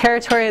just the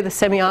territory of the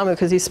Semiahmoo,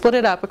 because you split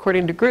it up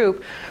according to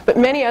group, but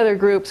many other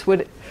groups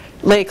would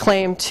lay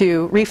claim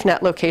to reef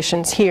net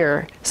locations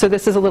here. So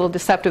this is a little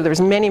deceptive. There's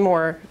many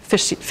more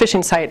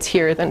fishing sites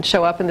here than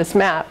show up in this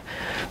map.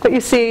 But you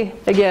see,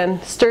 again,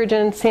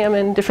 sturgeon,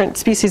 salmon, different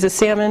species of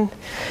salmon.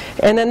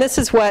 And then this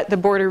is what the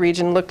border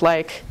region looked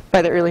like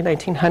by the early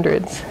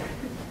 1900s.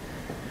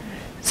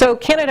 So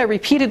Canada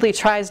repeatedly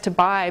tries to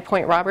buy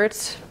Point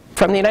Roberts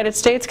from the United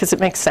States because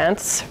it makes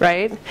sense,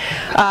 right?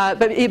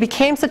 But it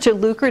became such a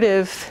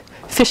lucrative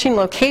fishing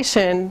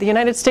location, the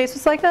United States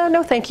was like,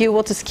 no thank you,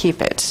 we'll just keep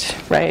it,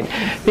 right?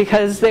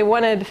 Because they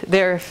wanted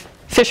their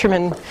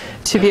fishermen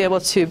to be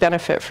able to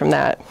benefit from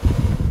that.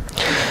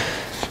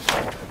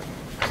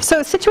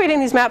 So situating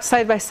these maps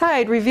side by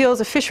side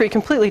reveals a fishery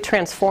completely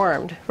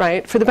transformed,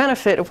 right, for the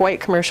benefit of white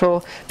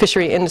commercial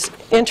fishery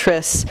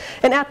interests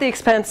and at the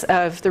expense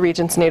of the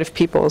region's native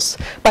peoples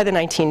by the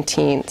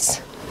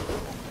 19-teens.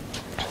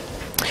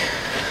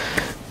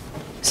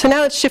 So now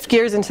let's shift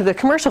gears into the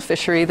commercial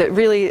fishery that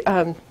really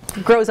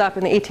grows up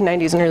in the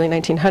 1890s and early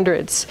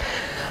 1900s.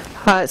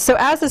 So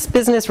as this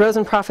business rose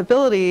in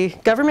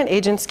profitability, government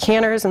agents,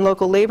 canners, and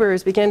local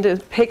laborers began to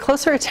pay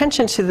closer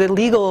attention to the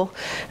legal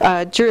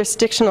and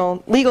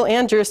jurisdictional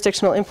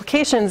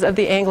implications of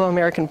the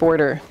Anglo-American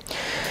border.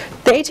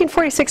 The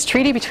 1846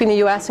 treaty between the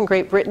U.S. and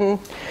Great Britain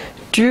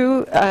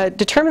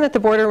determined that the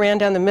border ran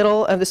down the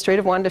middle of the Strait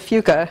of Juan de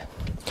Fuca,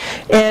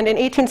 and an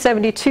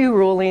 1872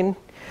 ruling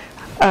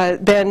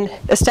then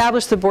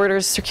established the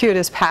border's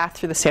circuitous path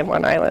through the San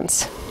Juan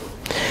Islands.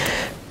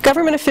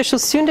 Government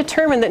officials soon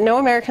determined that no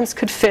Americans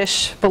could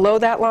fish below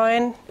that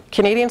line,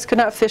 Canadians could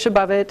not fish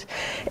above it,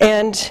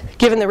 and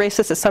given the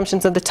racist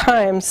assumptions of the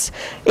times,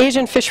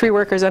 Asian fishery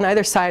workers on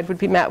either side would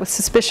be met with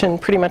suspicion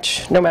pretty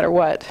much no matter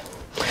what.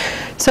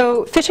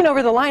 So fishing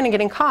over the line and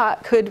getting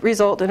caught could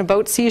result in a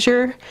boat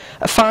seizure,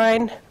 a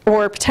fine,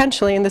 or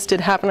potentially, and this did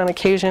happen on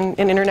occasion,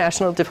 an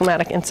international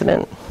diplomatic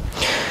incident.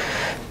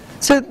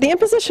 So the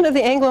imposition of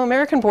the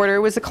Anglo-American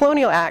border was a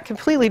colonial act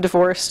completely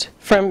divorced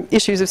from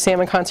issues of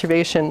salmon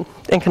conservation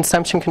and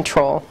consumption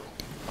control.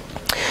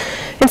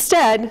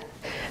 Instead,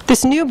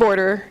 this new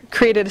border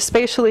created a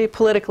spatially,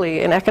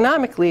 politically, and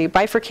economically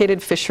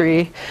bifurcated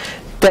fishery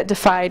that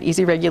defied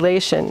easy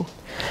regulation.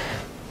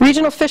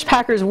 Regional fish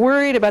packers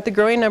worried about the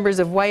growing numbers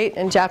of white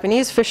and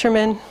Japanese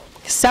fishermen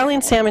selling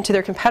salmon to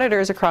their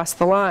competitors across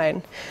the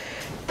line.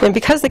 And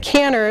because the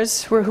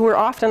canners, who were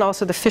often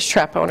also the fish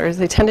trap owners,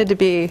 they tended to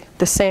be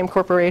the same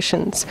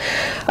corporations,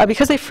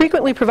 because they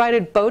frequently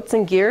provided boats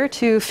and gear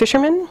to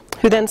fishermen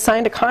who then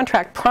signed a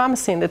contract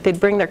promising that they'd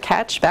bring their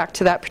catch back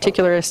to that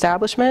particular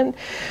establishment,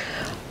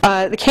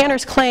 the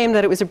canners claimed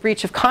that it was a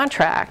breach of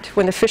contract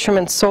when the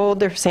fishermen sold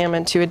their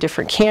salmon to a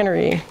different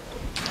cannery.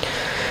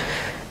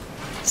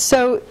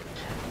 So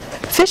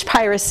fish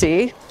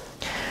piracy,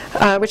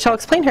 which I'll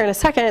explain here in a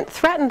second,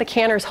 threatened the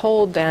canners'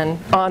 hold then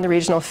on the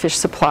regional fish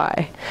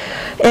supply.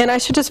 And I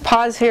should just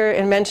pause here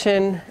and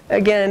mention,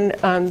 again,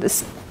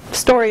 this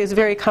story is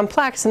very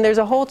complex, and there's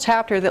a whole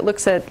chapter that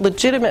looks at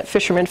legitimate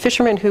fishermen,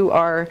 fishermen who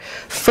are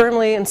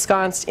firmly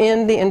ensconced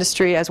in the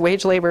industry as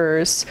wage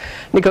laborers,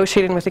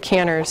 negotiating with the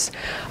canners,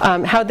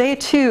 how they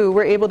too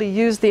were able to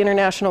use the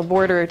international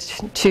border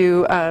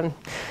to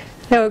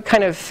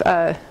kind of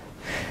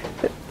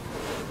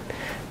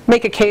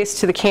make a case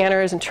to the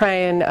canners and try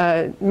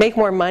and make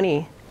more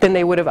money than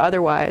they would have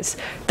otherwise.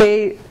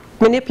 They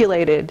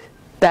manipulated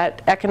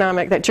that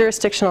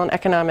jurisdictional and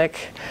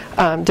economic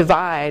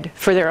divide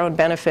for their own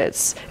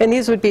benefits. And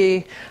these would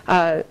be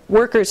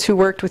workers who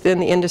worked within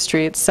the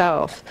industry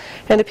itself.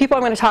 And the people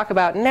I'm going to talk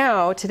about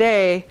now,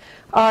 today,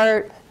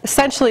 are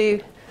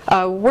essentially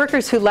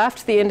workers who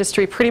left the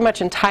industry pretty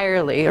much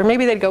entirely, or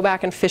maybe they'd go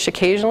back and fish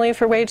occasionally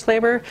for wage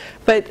labor,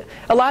 but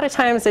a lot of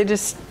times they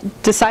just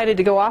decided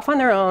to go off on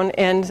their own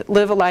and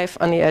live a life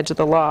on the edge of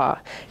the law.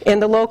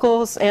 And the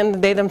locals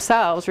and they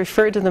themselves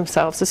referred to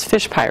themselves as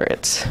fish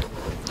pirates.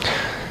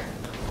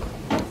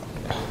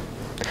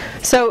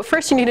 So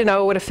first you need to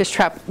know what a fish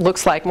trap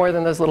looks like, more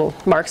than those little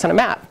marks on a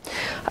map.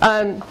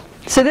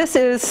 So this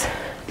is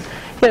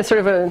sort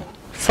of a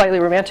slightly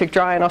romantic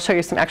drawing. I'll show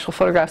you some actual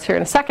photographs here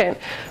in a second.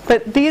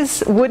 But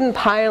these wooden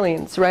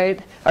pilings, right,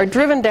 are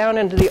driven down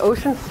into the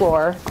ocean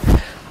floor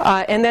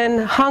and then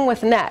hung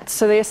with nets.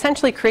 So they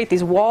essentially create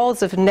these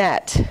walls of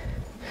net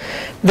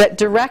that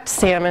direct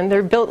salmon.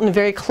 They're built in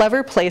very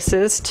clever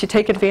places to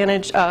take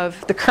advantage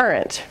of the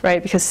current,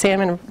 right, because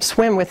salmon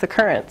swim with the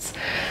currents.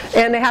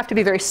 And they have to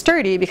be very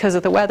sturdy because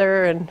of the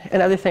weather and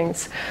other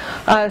things.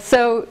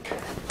 So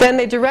then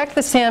they direct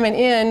the salmon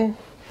in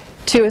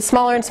to a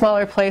smaller and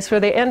smaller place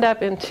where they end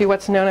up into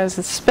what's known as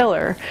a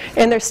spiller.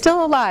 And they're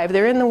still alive.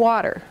 They're in the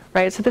water,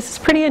 right? So this is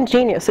pretty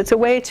ingenious. It's a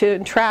way to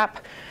entrap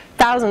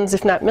thousands,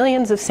 if not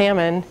millions, of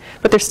salmon,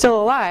 but they're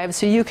still alive.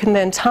 So you can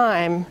then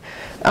time,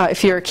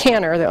 if you're a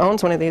canner that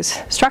owns one of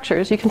these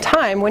structures, you can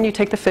time when you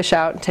take the fish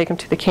out and take them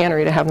to the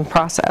cannery to have them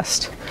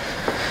processed.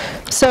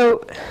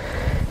 So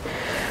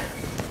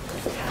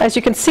as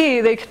you can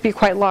see, they could be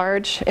quite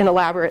large and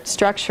elaborate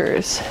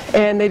structures,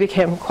 and they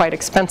became quite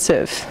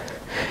expensive.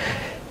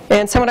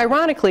 And somewhat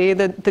ironically,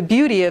 the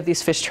beauty of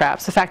these fish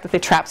traps, the fact that they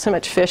trap so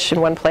much fish in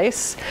one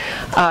place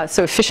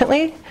so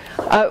efficiently,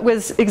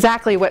 was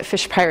exactly what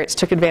fish pirates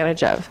took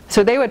advantage of.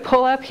 So they would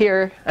pull up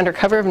here under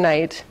cover of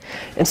night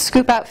and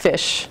scoop out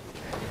fish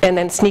and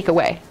then sneak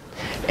away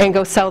and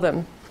go sell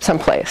them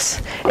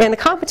someplace. And the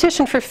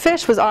competition for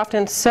fish was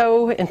often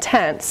so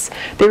intense,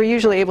 they were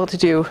usually able to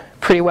do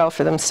pretty well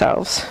for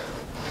themselves.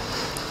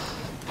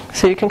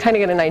 So you can kind of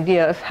get an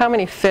idea of how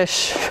many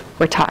fish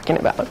we're talking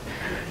about.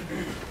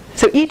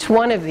 So each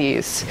one of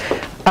these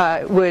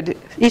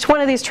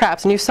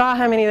traps, and you saw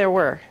how many there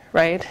were,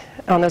 right,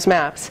 on those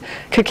maps,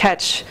 could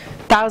catch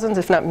thousands,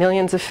 if not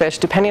millions, of fish,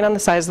 depending on the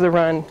size of the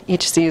run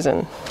each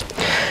season.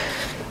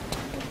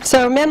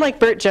 So men like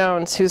Bert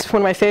Jones, who's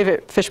one of my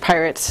favorite fish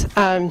pirates,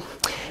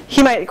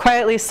 he might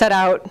quietly set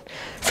out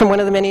from one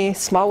of the many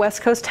small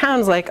West Coast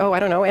towns like, oh, I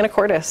don't know,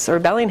 Anacortes or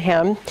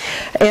Bellingham,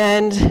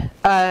 and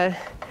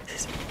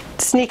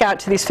sneak out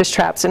to these fish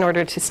traps in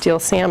order to steal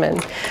salmon.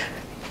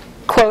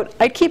 Quote,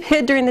 "I'd keep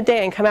hid during the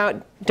day and come out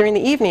during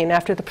the evening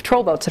after the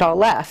patrol boats had all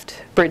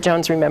left," Burt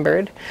Jones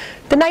remembered.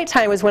 "The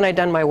nighttime was when I'd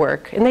done my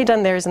work, and they'd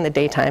done theirs in the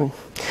daytime.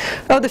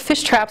 Oh, the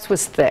fish traps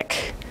was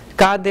thick.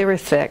 God, they were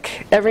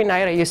thick. Every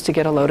night I used to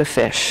get a load of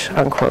fish,"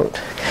 unquote.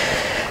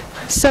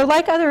 So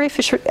like other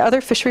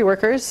fishery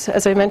workers,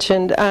 as I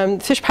mentioned,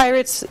 fish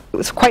pirates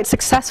quite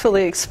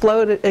successfully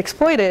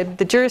exploited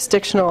the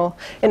jurisdictional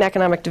and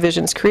economic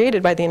divisions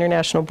created by the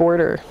international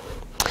border.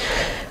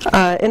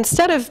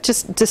 Instead of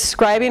just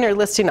describing or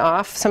listing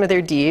off some of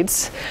their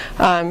deeds,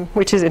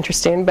 which is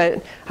interesting, but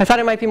I thought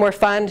it might be more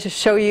fun to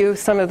show you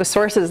some of the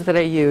sources that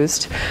I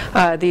used.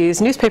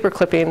 These newspaper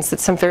clippings that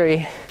some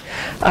very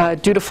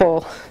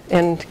dutiful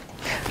and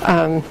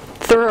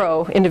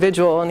thorough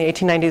individual in the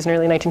 1890s and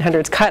early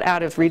 1900s cut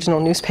out of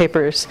regional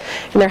newspapers,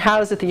 and they're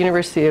housed at the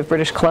University of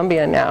British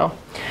Columbia now.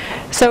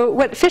 So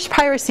what fish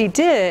piracy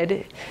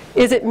did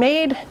is it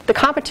made the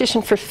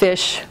competition for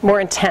fish more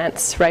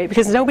intense, right?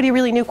 Because nobody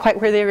really knew quite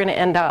where they were going to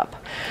end up.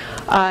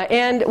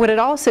 And what it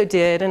also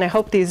did, and I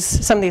hope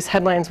some of these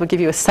headlines will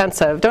give you a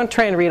sense of, don't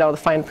try and read all the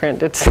fine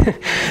print, it's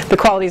the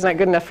quality's not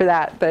good enough for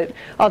that, but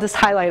I'll just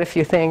highlight a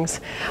few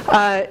things,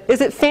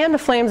 is it fanned the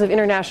flames of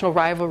international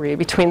rivalry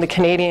between the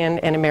Canadian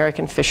and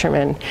American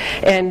fishermen.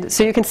 And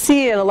so you can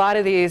see in a lot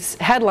of these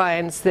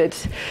headlines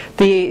that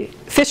the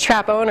fish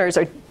trap owners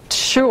are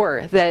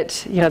sure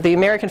that, the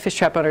American fish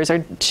trap owners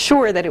are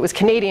sure that it was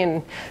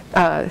Canadian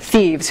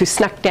thieves who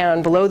snuck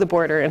down below the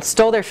border and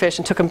stole their fish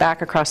and took them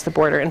back across the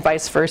border, and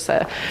vice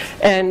versa.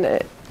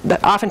 And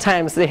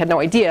oftentimes they had no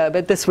idea,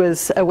 but this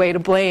was a way to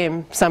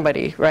blame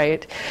somebody,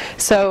 right?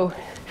 So,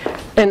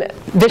 and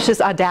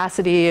vicious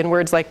audacity and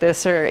words like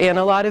this are in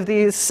a lot of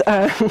these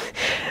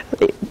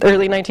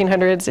early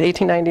 1900s,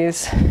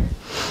 1890s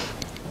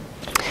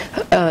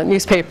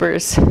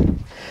newspapers.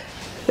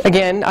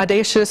 Again,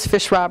 audacious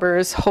fish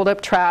robbers hold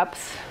up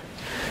traps.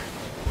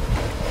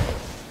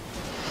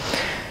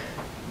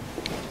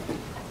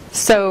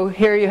 So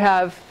here you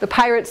have the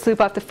pirate sloop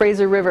off the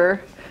Fraser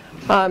River,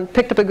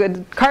 picked up a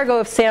good cargo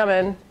of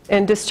salmon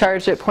and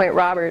discharged at Point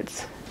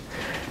Roberts.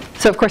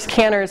 So of course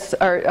canners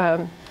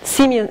are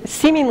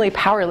seemingly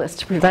powerless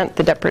to prevent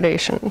the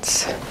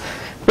depredations,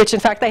 which in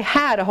fact they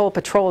had a whole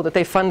patrol that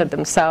they funded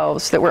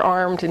themselves that were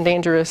armed and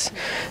dangerous.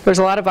 There was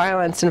a lot of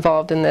violence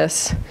involved in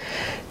this.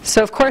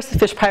 So of course the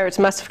fish pirates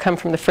must have come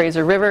from the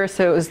Fraser River,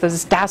 so it was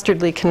those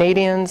dastardly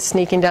Canadians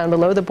sneaking down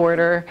below the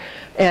border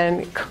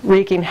and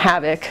wreaking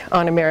havoc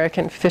on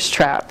American fish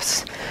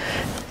traps.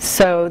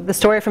 So the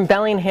story from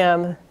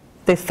Bellingham,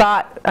 they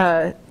thought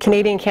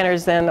Canadian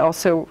canners then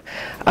also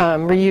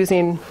were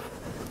using,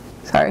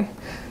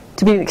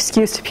 to be an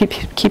excuse to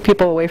keep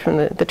people away from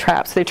the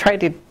traps. They tried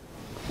to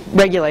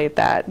regulate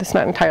that. It's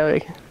not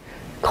entirely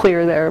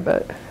clear there,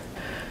 but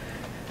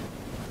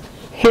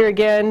here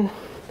again,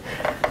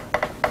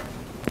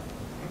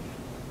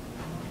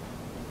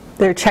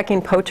 they're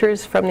checking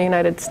poachers from the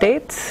United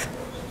States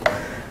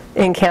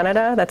in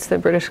Canada. That's the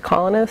British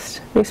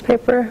colonist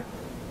newspaper.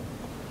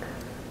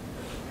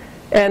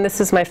 And this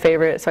is my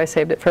favorite, so I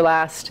saved it for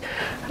last.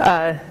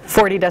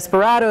 40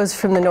 desperados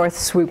from the north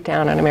swoop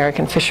down on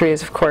American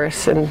fisheries, of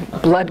course, and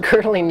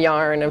blood-curdling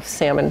yarn of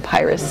salmon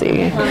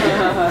piracy.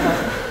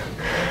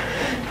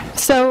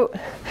 So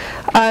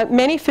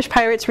many fish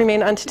pirates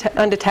remained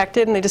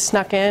undetected, and they just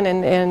snuck in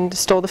and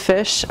stole the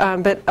fish.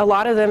 But a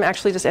lot of them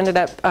actually just ended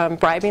up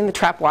bribing the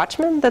trap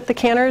watchmen that the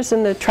canners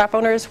and the trap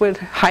owners would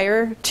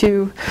hire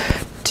to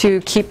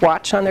keep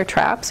watch on their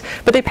traps.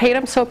 But they paid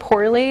them so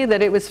poorly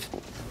that it was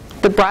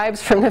the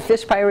bribes from the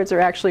fish pirates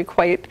are actually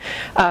quite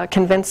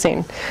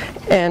convincing,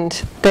 and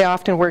they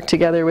often work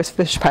together with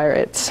fish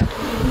pirates.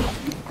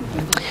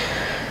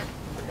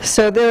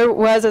 So there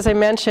was, as I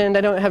mentioned,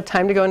 I don't have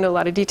time to go into a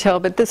lot of detail,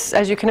 but this,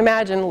 as you can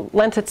imagine,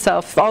 lent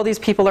itself. All these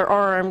people are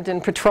armed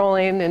and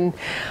patrolling and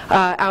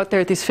out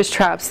there at these fish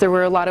traps. There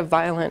were a lot of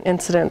violent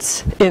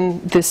incidents in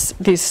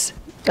these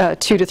 2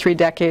 to 3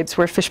 decades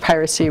where fish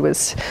piracy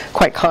was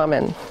quite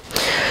common.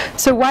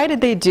 So why did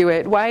they do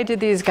it? Why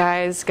did these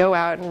guys go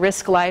out and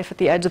risk life at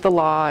the edge of the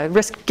law,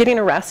 risk getting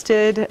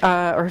arrested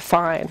or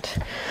fined?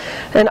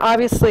 And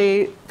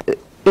obviously,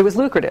 it was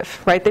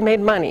lucrative, right? They made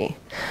money.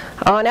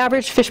 On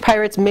average, fish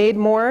pirates made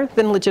more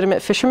than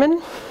legitimate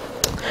fishermen.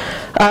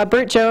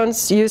 Burt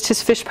Jones used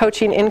his fish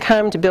poaching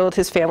income to build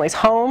his family's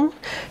home,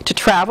 to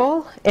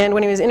travel, and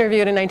when he was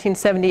interviewed in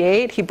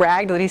 1978, he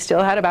bragged that he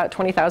still had about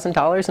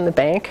 $20,000 in the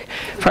bank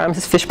from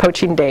his fish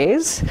poaching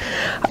days.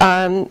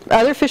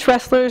 Other fish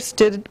wrestlers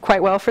did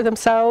quite well for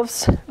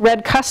themselves.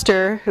 Red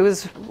Custer,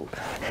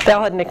 they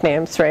all had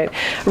nicknames, right?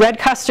 Red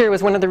Custer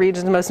was one of the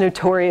region's most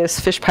notorious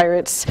fish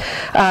pirates,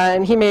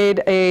 and he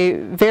made a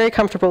very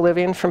comfortable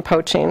living from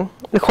poaching.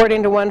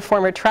 According to one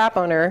former trap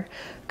owner,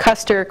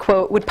 Custer,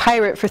 quote, would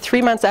pirate for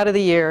 3 months out of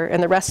the year,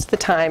 and the rest of the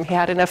time he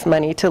had enough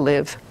money to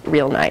live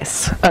real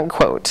nice,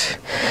 unquote.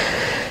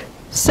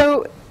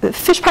 So the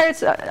fish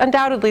pirates,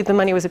 undoubtedly the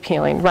money was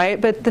appealing, right?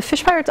 But the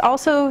fish pirates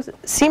also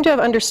seem to have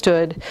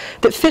understood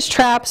that fish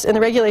traps and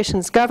the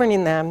regulations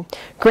governing them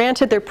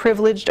granted their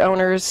privileged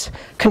owners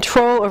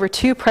control over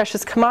two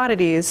precious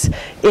commodities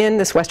in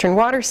this Western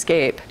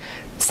waterscape: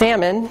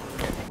 salmon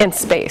and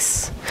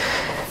space.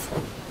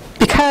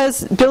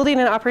 Because building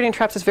and operating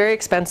traps is very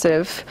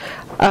expensive,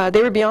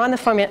 they were beyond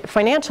the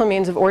financial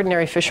means of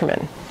ordinary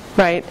fishermen.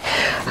 Right?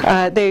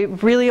 They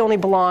really only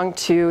belonged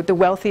to the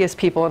wealthiest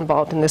people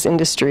involved in this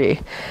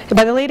industry. And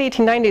by the late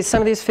 1890s, some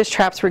of these fish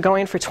traps were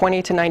going for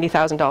 $20,000 to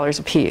 $90,000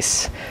 a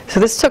piece. So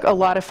this took a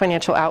lot of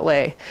financial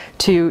outlay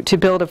to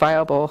build a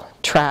viable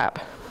trap.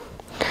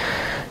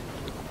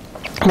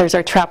 There's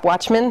our trap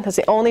watchman. That's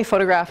the only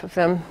photograph of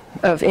them,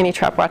 of any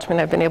trap watchman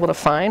I've been able to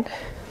find.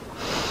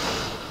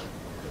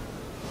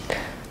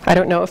 I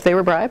don't know if they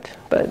were bribed,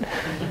 but...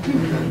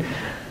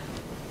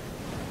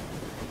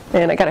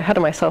 And I got ahead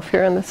of myself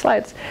here on the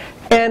slides.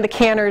 And the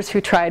canners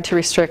who tried to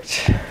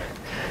restrict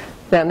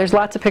them. There's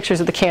lots of pictures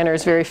of the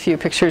canners, very few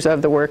pictures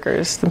of the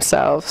workers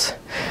themselves.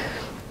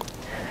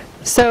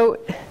 So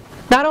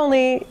not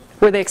only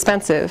were they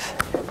expensive,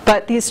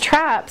 but these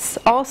traps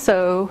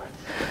also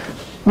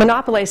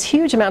monopolize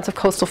huge amounts of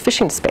coastal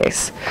fishing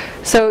space.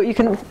 So you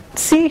can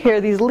see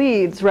here these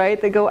leads, right?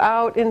 They go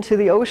out into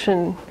the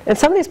ocean. And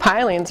some of these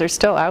pilings are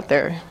still out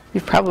there.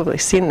 You've probably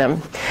seen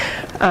them.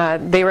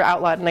 They were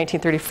outlawed in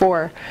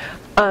 1934.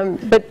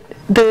 But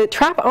the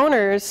trap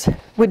owners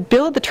would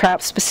build the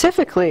traps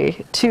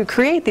specifically to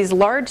create these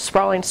large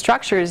sprawling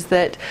structures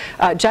that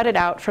jutted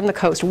out from the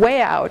coast,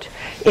 way out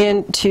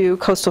into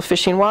coastal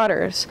fishing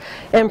waters.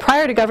 And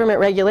prior to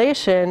government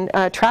regulation,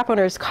 trap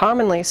owners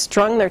commonly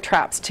strung their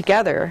traps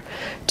together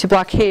to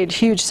blockade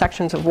huge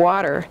sections of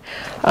water.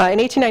 In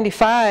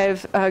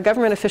 1895,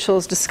 government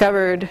officials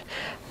discovered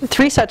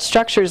 3 such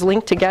structures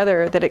linked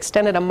together that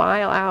extended a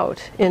mile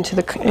out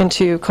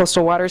into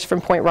coastal waters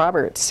from Point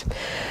Roberts.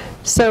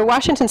 So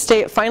Washington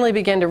State finally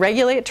began to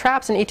regulate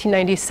traps in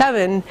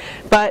 1897,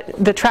 but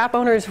the trap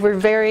owners were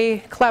very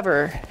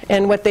clever.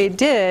 And what they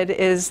did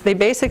is they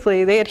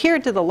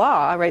adhered to the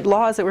law, right?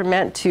 Laws that were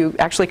meant to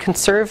actually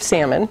conserve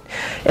salmon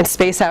and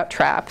space out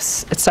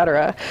traps,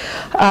 etc.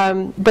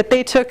 But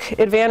they took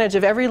advantage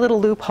of every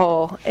little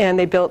loophole, and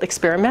they built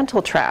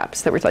experimental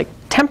traps that were like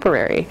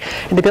temporary.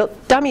 And they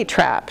built dummy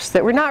traps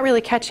that were not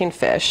really catching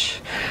fish.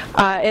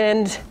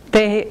 And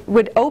they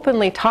would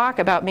openly talk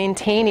about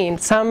maintaining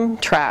some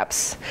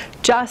traps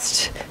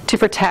just to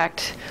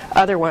protect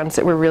other ones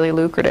that were really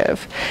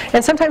lucrative.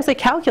 And sometimes they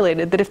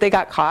calculated that if they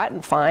got caught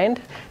and fined,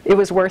 it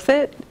was worth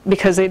it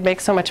because they'd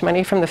make so much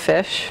money from the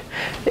fish,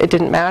 it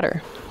didn't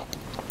matter.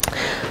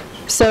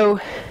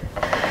 So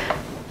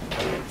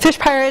fish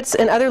pirates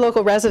and other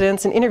local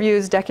residents in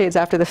interviews decades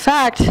after the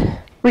fact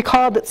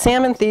recalled that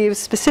salmon thieves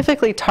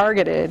specifically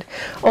targeted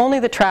only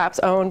the traps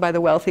owned by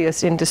the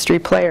wealthiest industry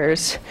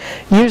players,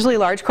 usually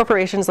large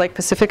corporations like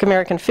Pacific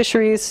American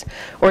Fisheries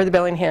or the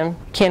Bellingham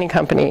Canning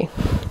Company.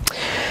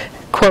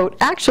 Quote,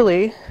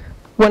 actually,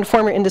 one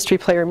former industry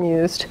player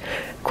mused,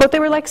 quote, they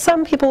were like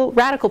some people,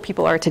 radical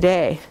people are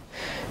today.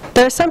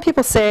 There are some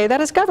people say,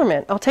 that is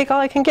government, I'll take all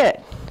I can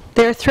get.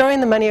 They're throwing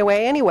the money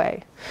away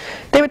anyway.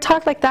 They would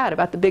talk like that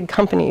about the big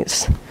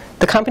companies.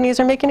 The companies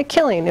are making a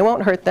killing, it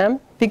won't hurt them.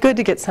 Be good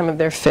to get some of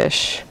their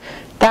fish.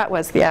 That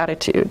was the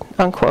attitude,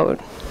 unquote.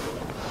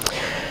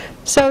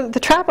 So the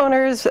trap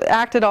owners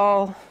acted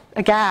all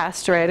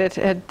aghast, right,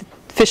 at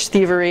fish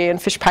thievery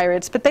and fish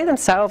pirates, but they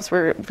themselves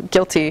were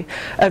guilty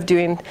of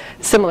doing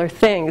similar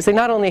things. They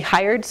not only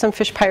hired some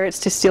fish pirates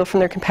to steal from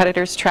their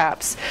competitors'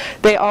 traps,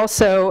 they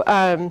also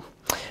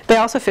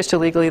fished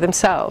illegally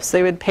themselves.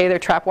 They would pay their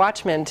trap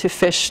watchmen to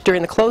fish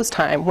during the close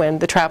time when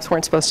the traps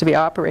weren't supposed to be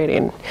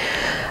operating.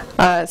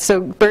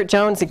 So Bert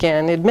Jones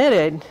again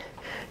admitted,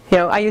 you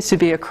know, I used to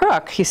be a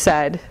crook, he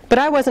said, but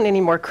I wasn't any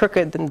more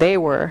crooked than they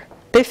were.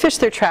 They fished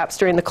their traps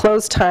during the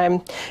close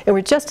time and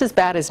were just as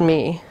bad as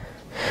me.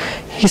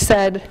 He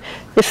said,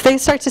 if they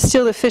start to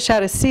steal the fish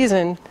out of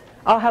season,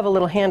 I'll have a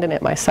little hand in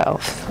it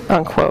myself,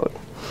 unquote.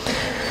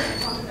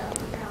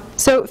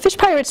 So fish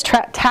pirates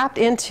tapped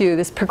into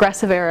this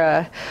progressive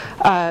era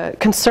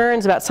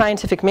concerns about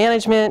scientific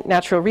management,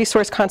 natural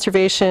resource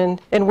conservation,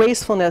 and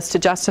wastefulness to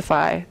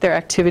justify their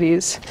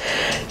activities.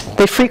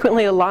 They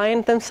frequently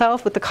aligned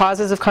themselves with the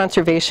causes of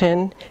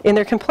conservation in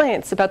their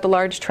complaints about the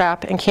large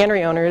trap and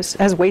cannery owners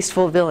as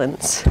wasteful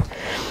villains.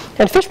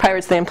 And fish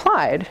pirates, they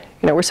implied,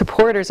 were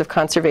supporters of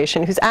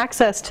conservation whose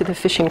access to the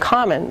fishing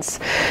commons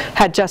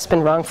had just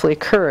been wrongfully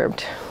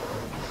curbed.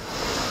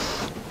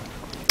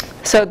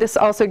 So this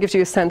also gives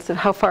you a sense of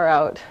how far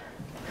out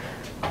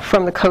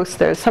from the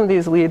coast some of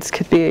these leads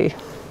could be.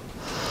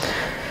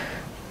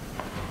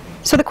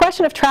 So the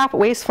question of trap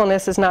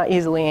wastefulness is not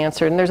easily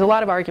answered, and there's a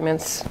lot of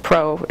arguments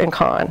pro and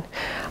con.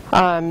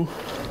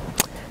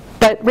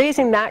 But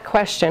raising that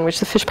question, which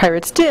the fish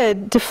pirates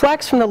did,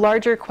 deflects from the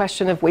larger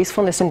question of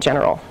wastefulness in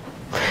general.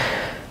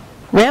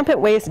 Rampant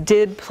waste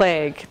did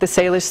plague the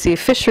Salish Sea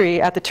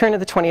fishery at the turn of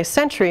the 20th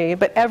century,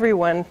 but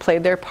everyone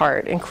played their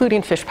part,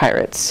 including fish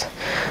pirates.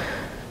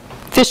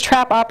 Fish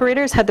trap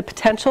operators had the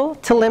potential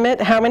to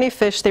limit how many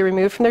fish they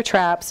removed from their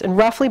traps and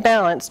roughly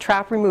balance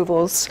trap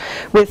removals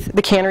with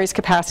the cannery's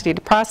capacity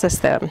to process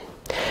them.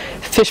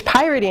 Fish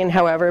pirating,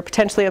 however,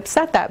 potentially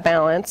upset that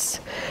balance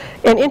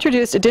and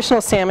introduced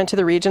additional salmon to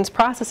the region's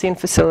processing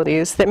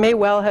facilities that may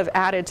well have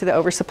added to the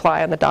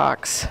oversupply on the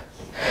docks.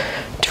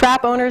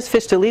 Trap owners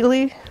fished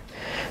illegally,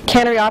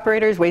 cannery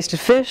operators wasted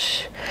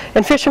fish,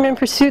 and fishermen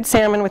pursued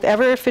salmon with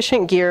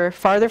ever-efficient gear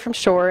farther from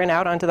shore and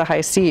out onto the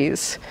high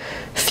seas.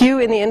 Few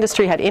in the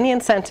industry had any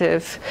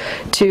incentive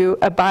to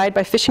abide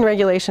by fishing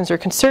regulations or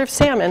conserve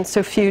salmon,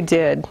 so few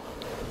did.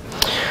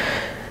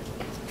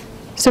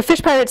 So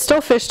fish pirates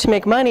still fished to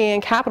make money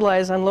and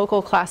capitalize on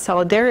local class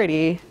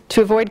solidarity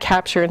to avoid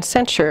capture and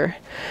censure.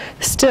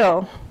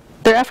 Still,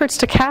 their efforts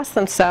to cast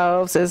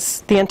themselves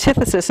as the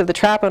antithesis of the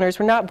trap owners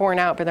were not borne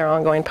out by their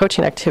ongoing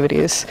poaching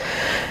activities.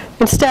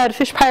 Instead,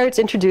 fish pirates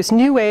introduced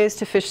new ways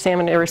to fish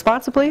salmon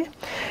irresponsibly,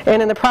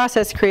 and in the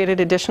process created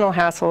additional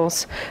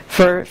hassles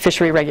for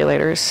fishery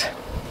regulators.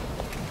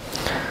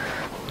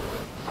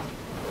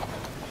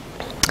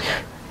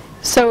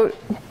 So,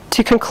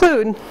 to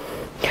conclude,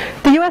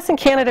 the US and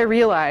Canada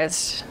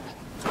realized,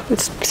 it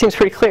seems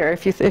pretty clear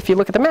if you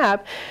look at the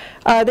map,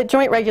 that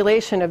joint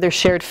regulation of their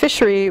shared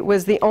fishery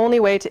was the only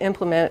way to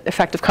implement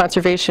effective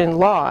conservation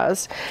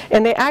laws,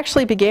 and they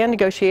actually began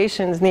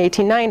negotiations in the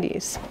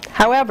 1890s.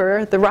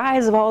 However, the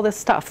rise of all this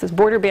stuff, this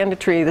border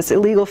banditry, this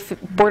illegal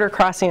border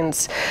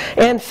crossings,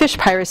 and fish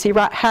piracy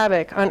wrought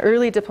havoc on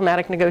early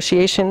diplomatic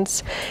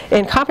negotiations,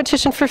 and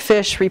competition for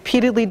fish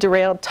repeatedly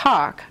derailed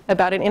talk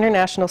about an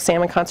international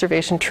salmon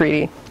conservation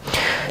treaty.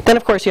 Then,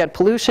 of course, you had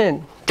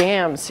pollution,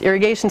 dams,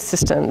 irrigation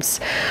systems,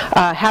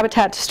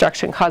 habitat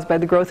destruction caused by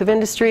the growth of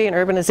industry and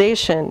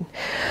urbanization,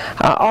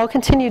 all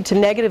continued to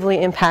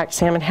negatively impact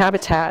salmon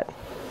habitat.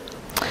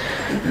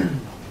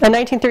 A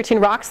 1913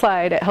 rock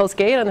slide at Hell's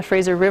Gate on the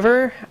Fraser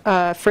River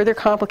further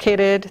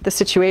complicated the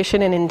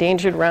situation and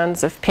endangered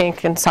runs of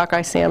pink and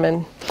sockeye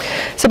salmon.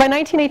 So by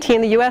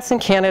 1918, the US and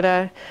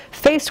Canada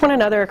faced one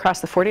another across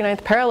the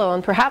 49th parallel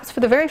and perhaps for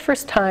the very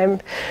first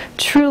time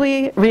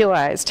truly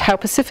realized how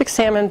Pacific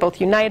salmon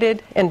both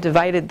united and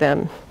divided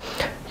them.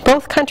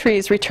 Both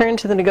countries returned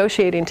to the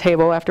negotiating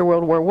table after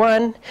World War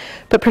I,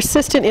 but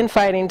persistent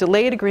infighting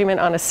delayed agreement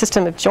on a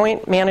system of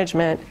joint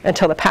management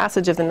until the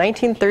passage of the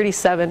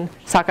 1937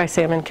 Sockeye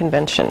Salmon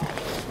Convention.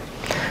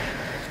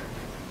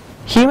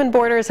 Human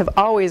borders have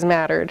always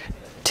mattered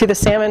to the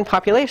salmon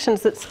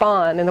populations that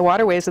spawn in the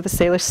waterways of the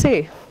Salish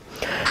Sea.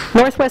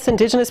 Northwest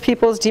indigenous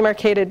peoples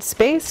demarcated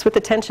space with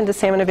attention to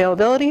salmon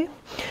availability,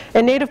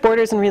 and native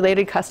borders and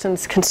related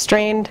customs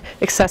constrained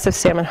excessive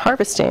salmon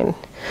harvesting.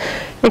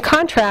 In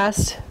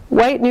contrast,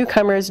 white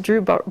newcomers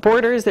drew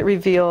borders that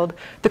revealed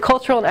the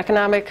cultural and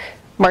economic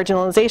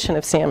marginalization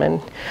of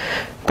salmon.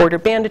 Border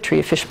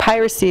banditry, fish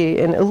piracy,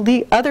 and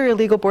other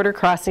illegal border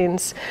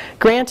crossings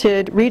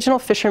granted regional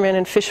fishermen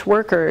and fish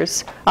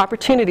workers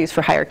opportunities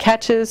for higher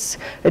catches,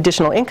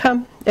 additional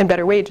income, and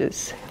better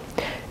wages.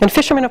 And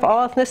fishermen of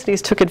all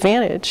ethnicities took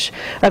advantage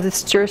of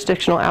this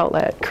jurisdictional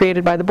outlet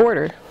created by the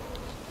border.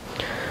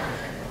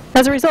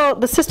 As a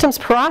result, the system's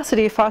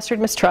porosity fostered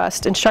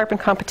mistrust and sharpened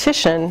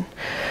competition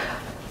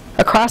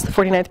across the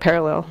 49th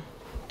parallel.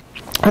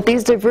 But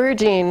these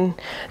diverging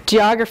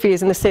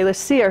geographies in the Salish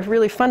Sea are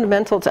really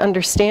fundamental to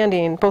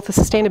understanding both the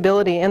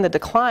sustainability and the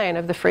decline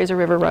of the Fraser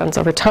River runs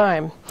over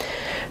time.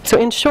 So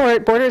in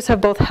short, borders have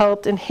both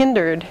helped and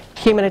hindered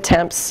human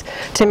attempts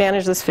to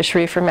manage this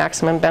fishery for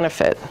maximum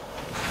benefit.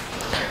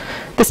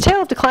 This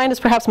tale of decline is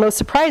perhaps most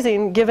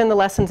surprising given the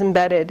lessons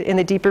embedded in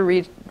the deeper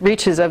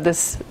reaches of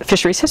this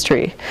fishery's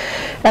history.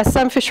 As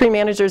some fishery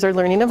managers are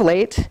learning of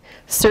late,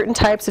 certain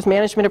types of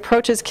management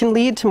approaches can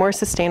lead to more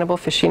sustainable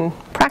fishing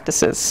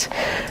practices.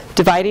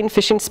 Dividing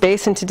fishing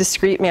space into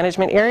discrete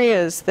management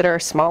areas that are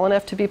small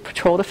enough to be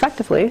patrolled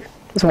effectively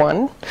is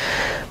one.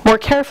 More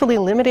carefully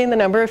limiting the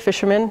number of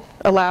fishermen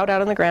allowed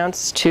out on the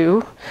grounds is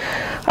two.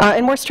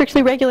 And more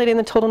strictly regulating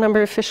the total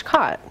number of fish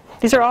caught.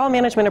 These are all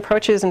management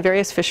approaches in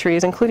various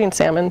fisheries, including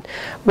salmon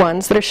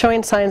ones, that are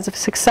showing signs of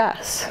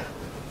success.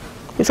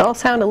 These all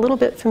sound a little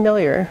bit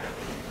familiar,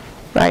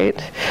 right?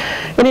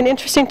 In an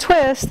interesting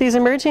twist, these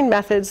emerging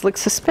methods look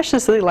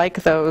suspiciously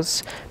like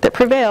those that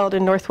prevailed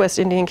in Northwest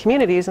Indian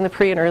communities in the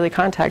pre- and early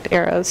contact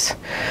eras.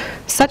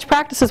 Such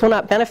practices will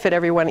not benefit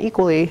everyone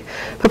equally,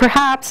 but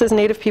perhaps, as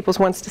Native peoples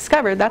once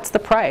discovered, that's the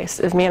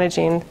price of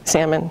managing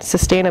salmon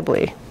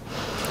sustainably.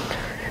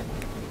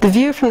 The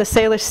view from the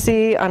Salish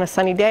Sea on a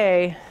sunny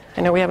day, I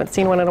know we haven't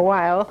seen one in a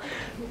while,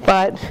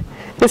 but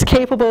is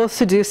capable of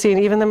seducing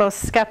even the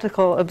most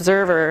skeptical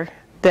observer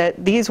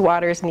that these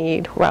waters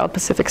need wild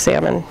Pacific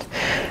salmon.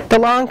 The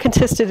long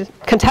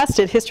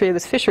contested history of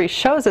this fishery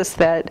shows us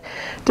that,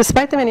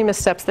 despite the many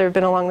missteps there have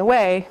been along the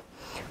way,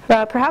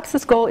 perhaps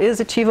this goal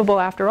is achievable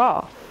after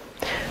all.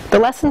 The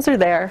lessons are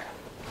there,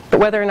 but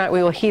whether or not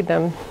we will heed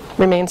them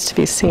remains to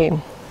be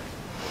seen.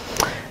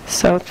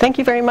 So thank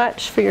you very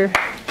much for your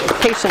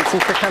patience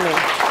and for coming.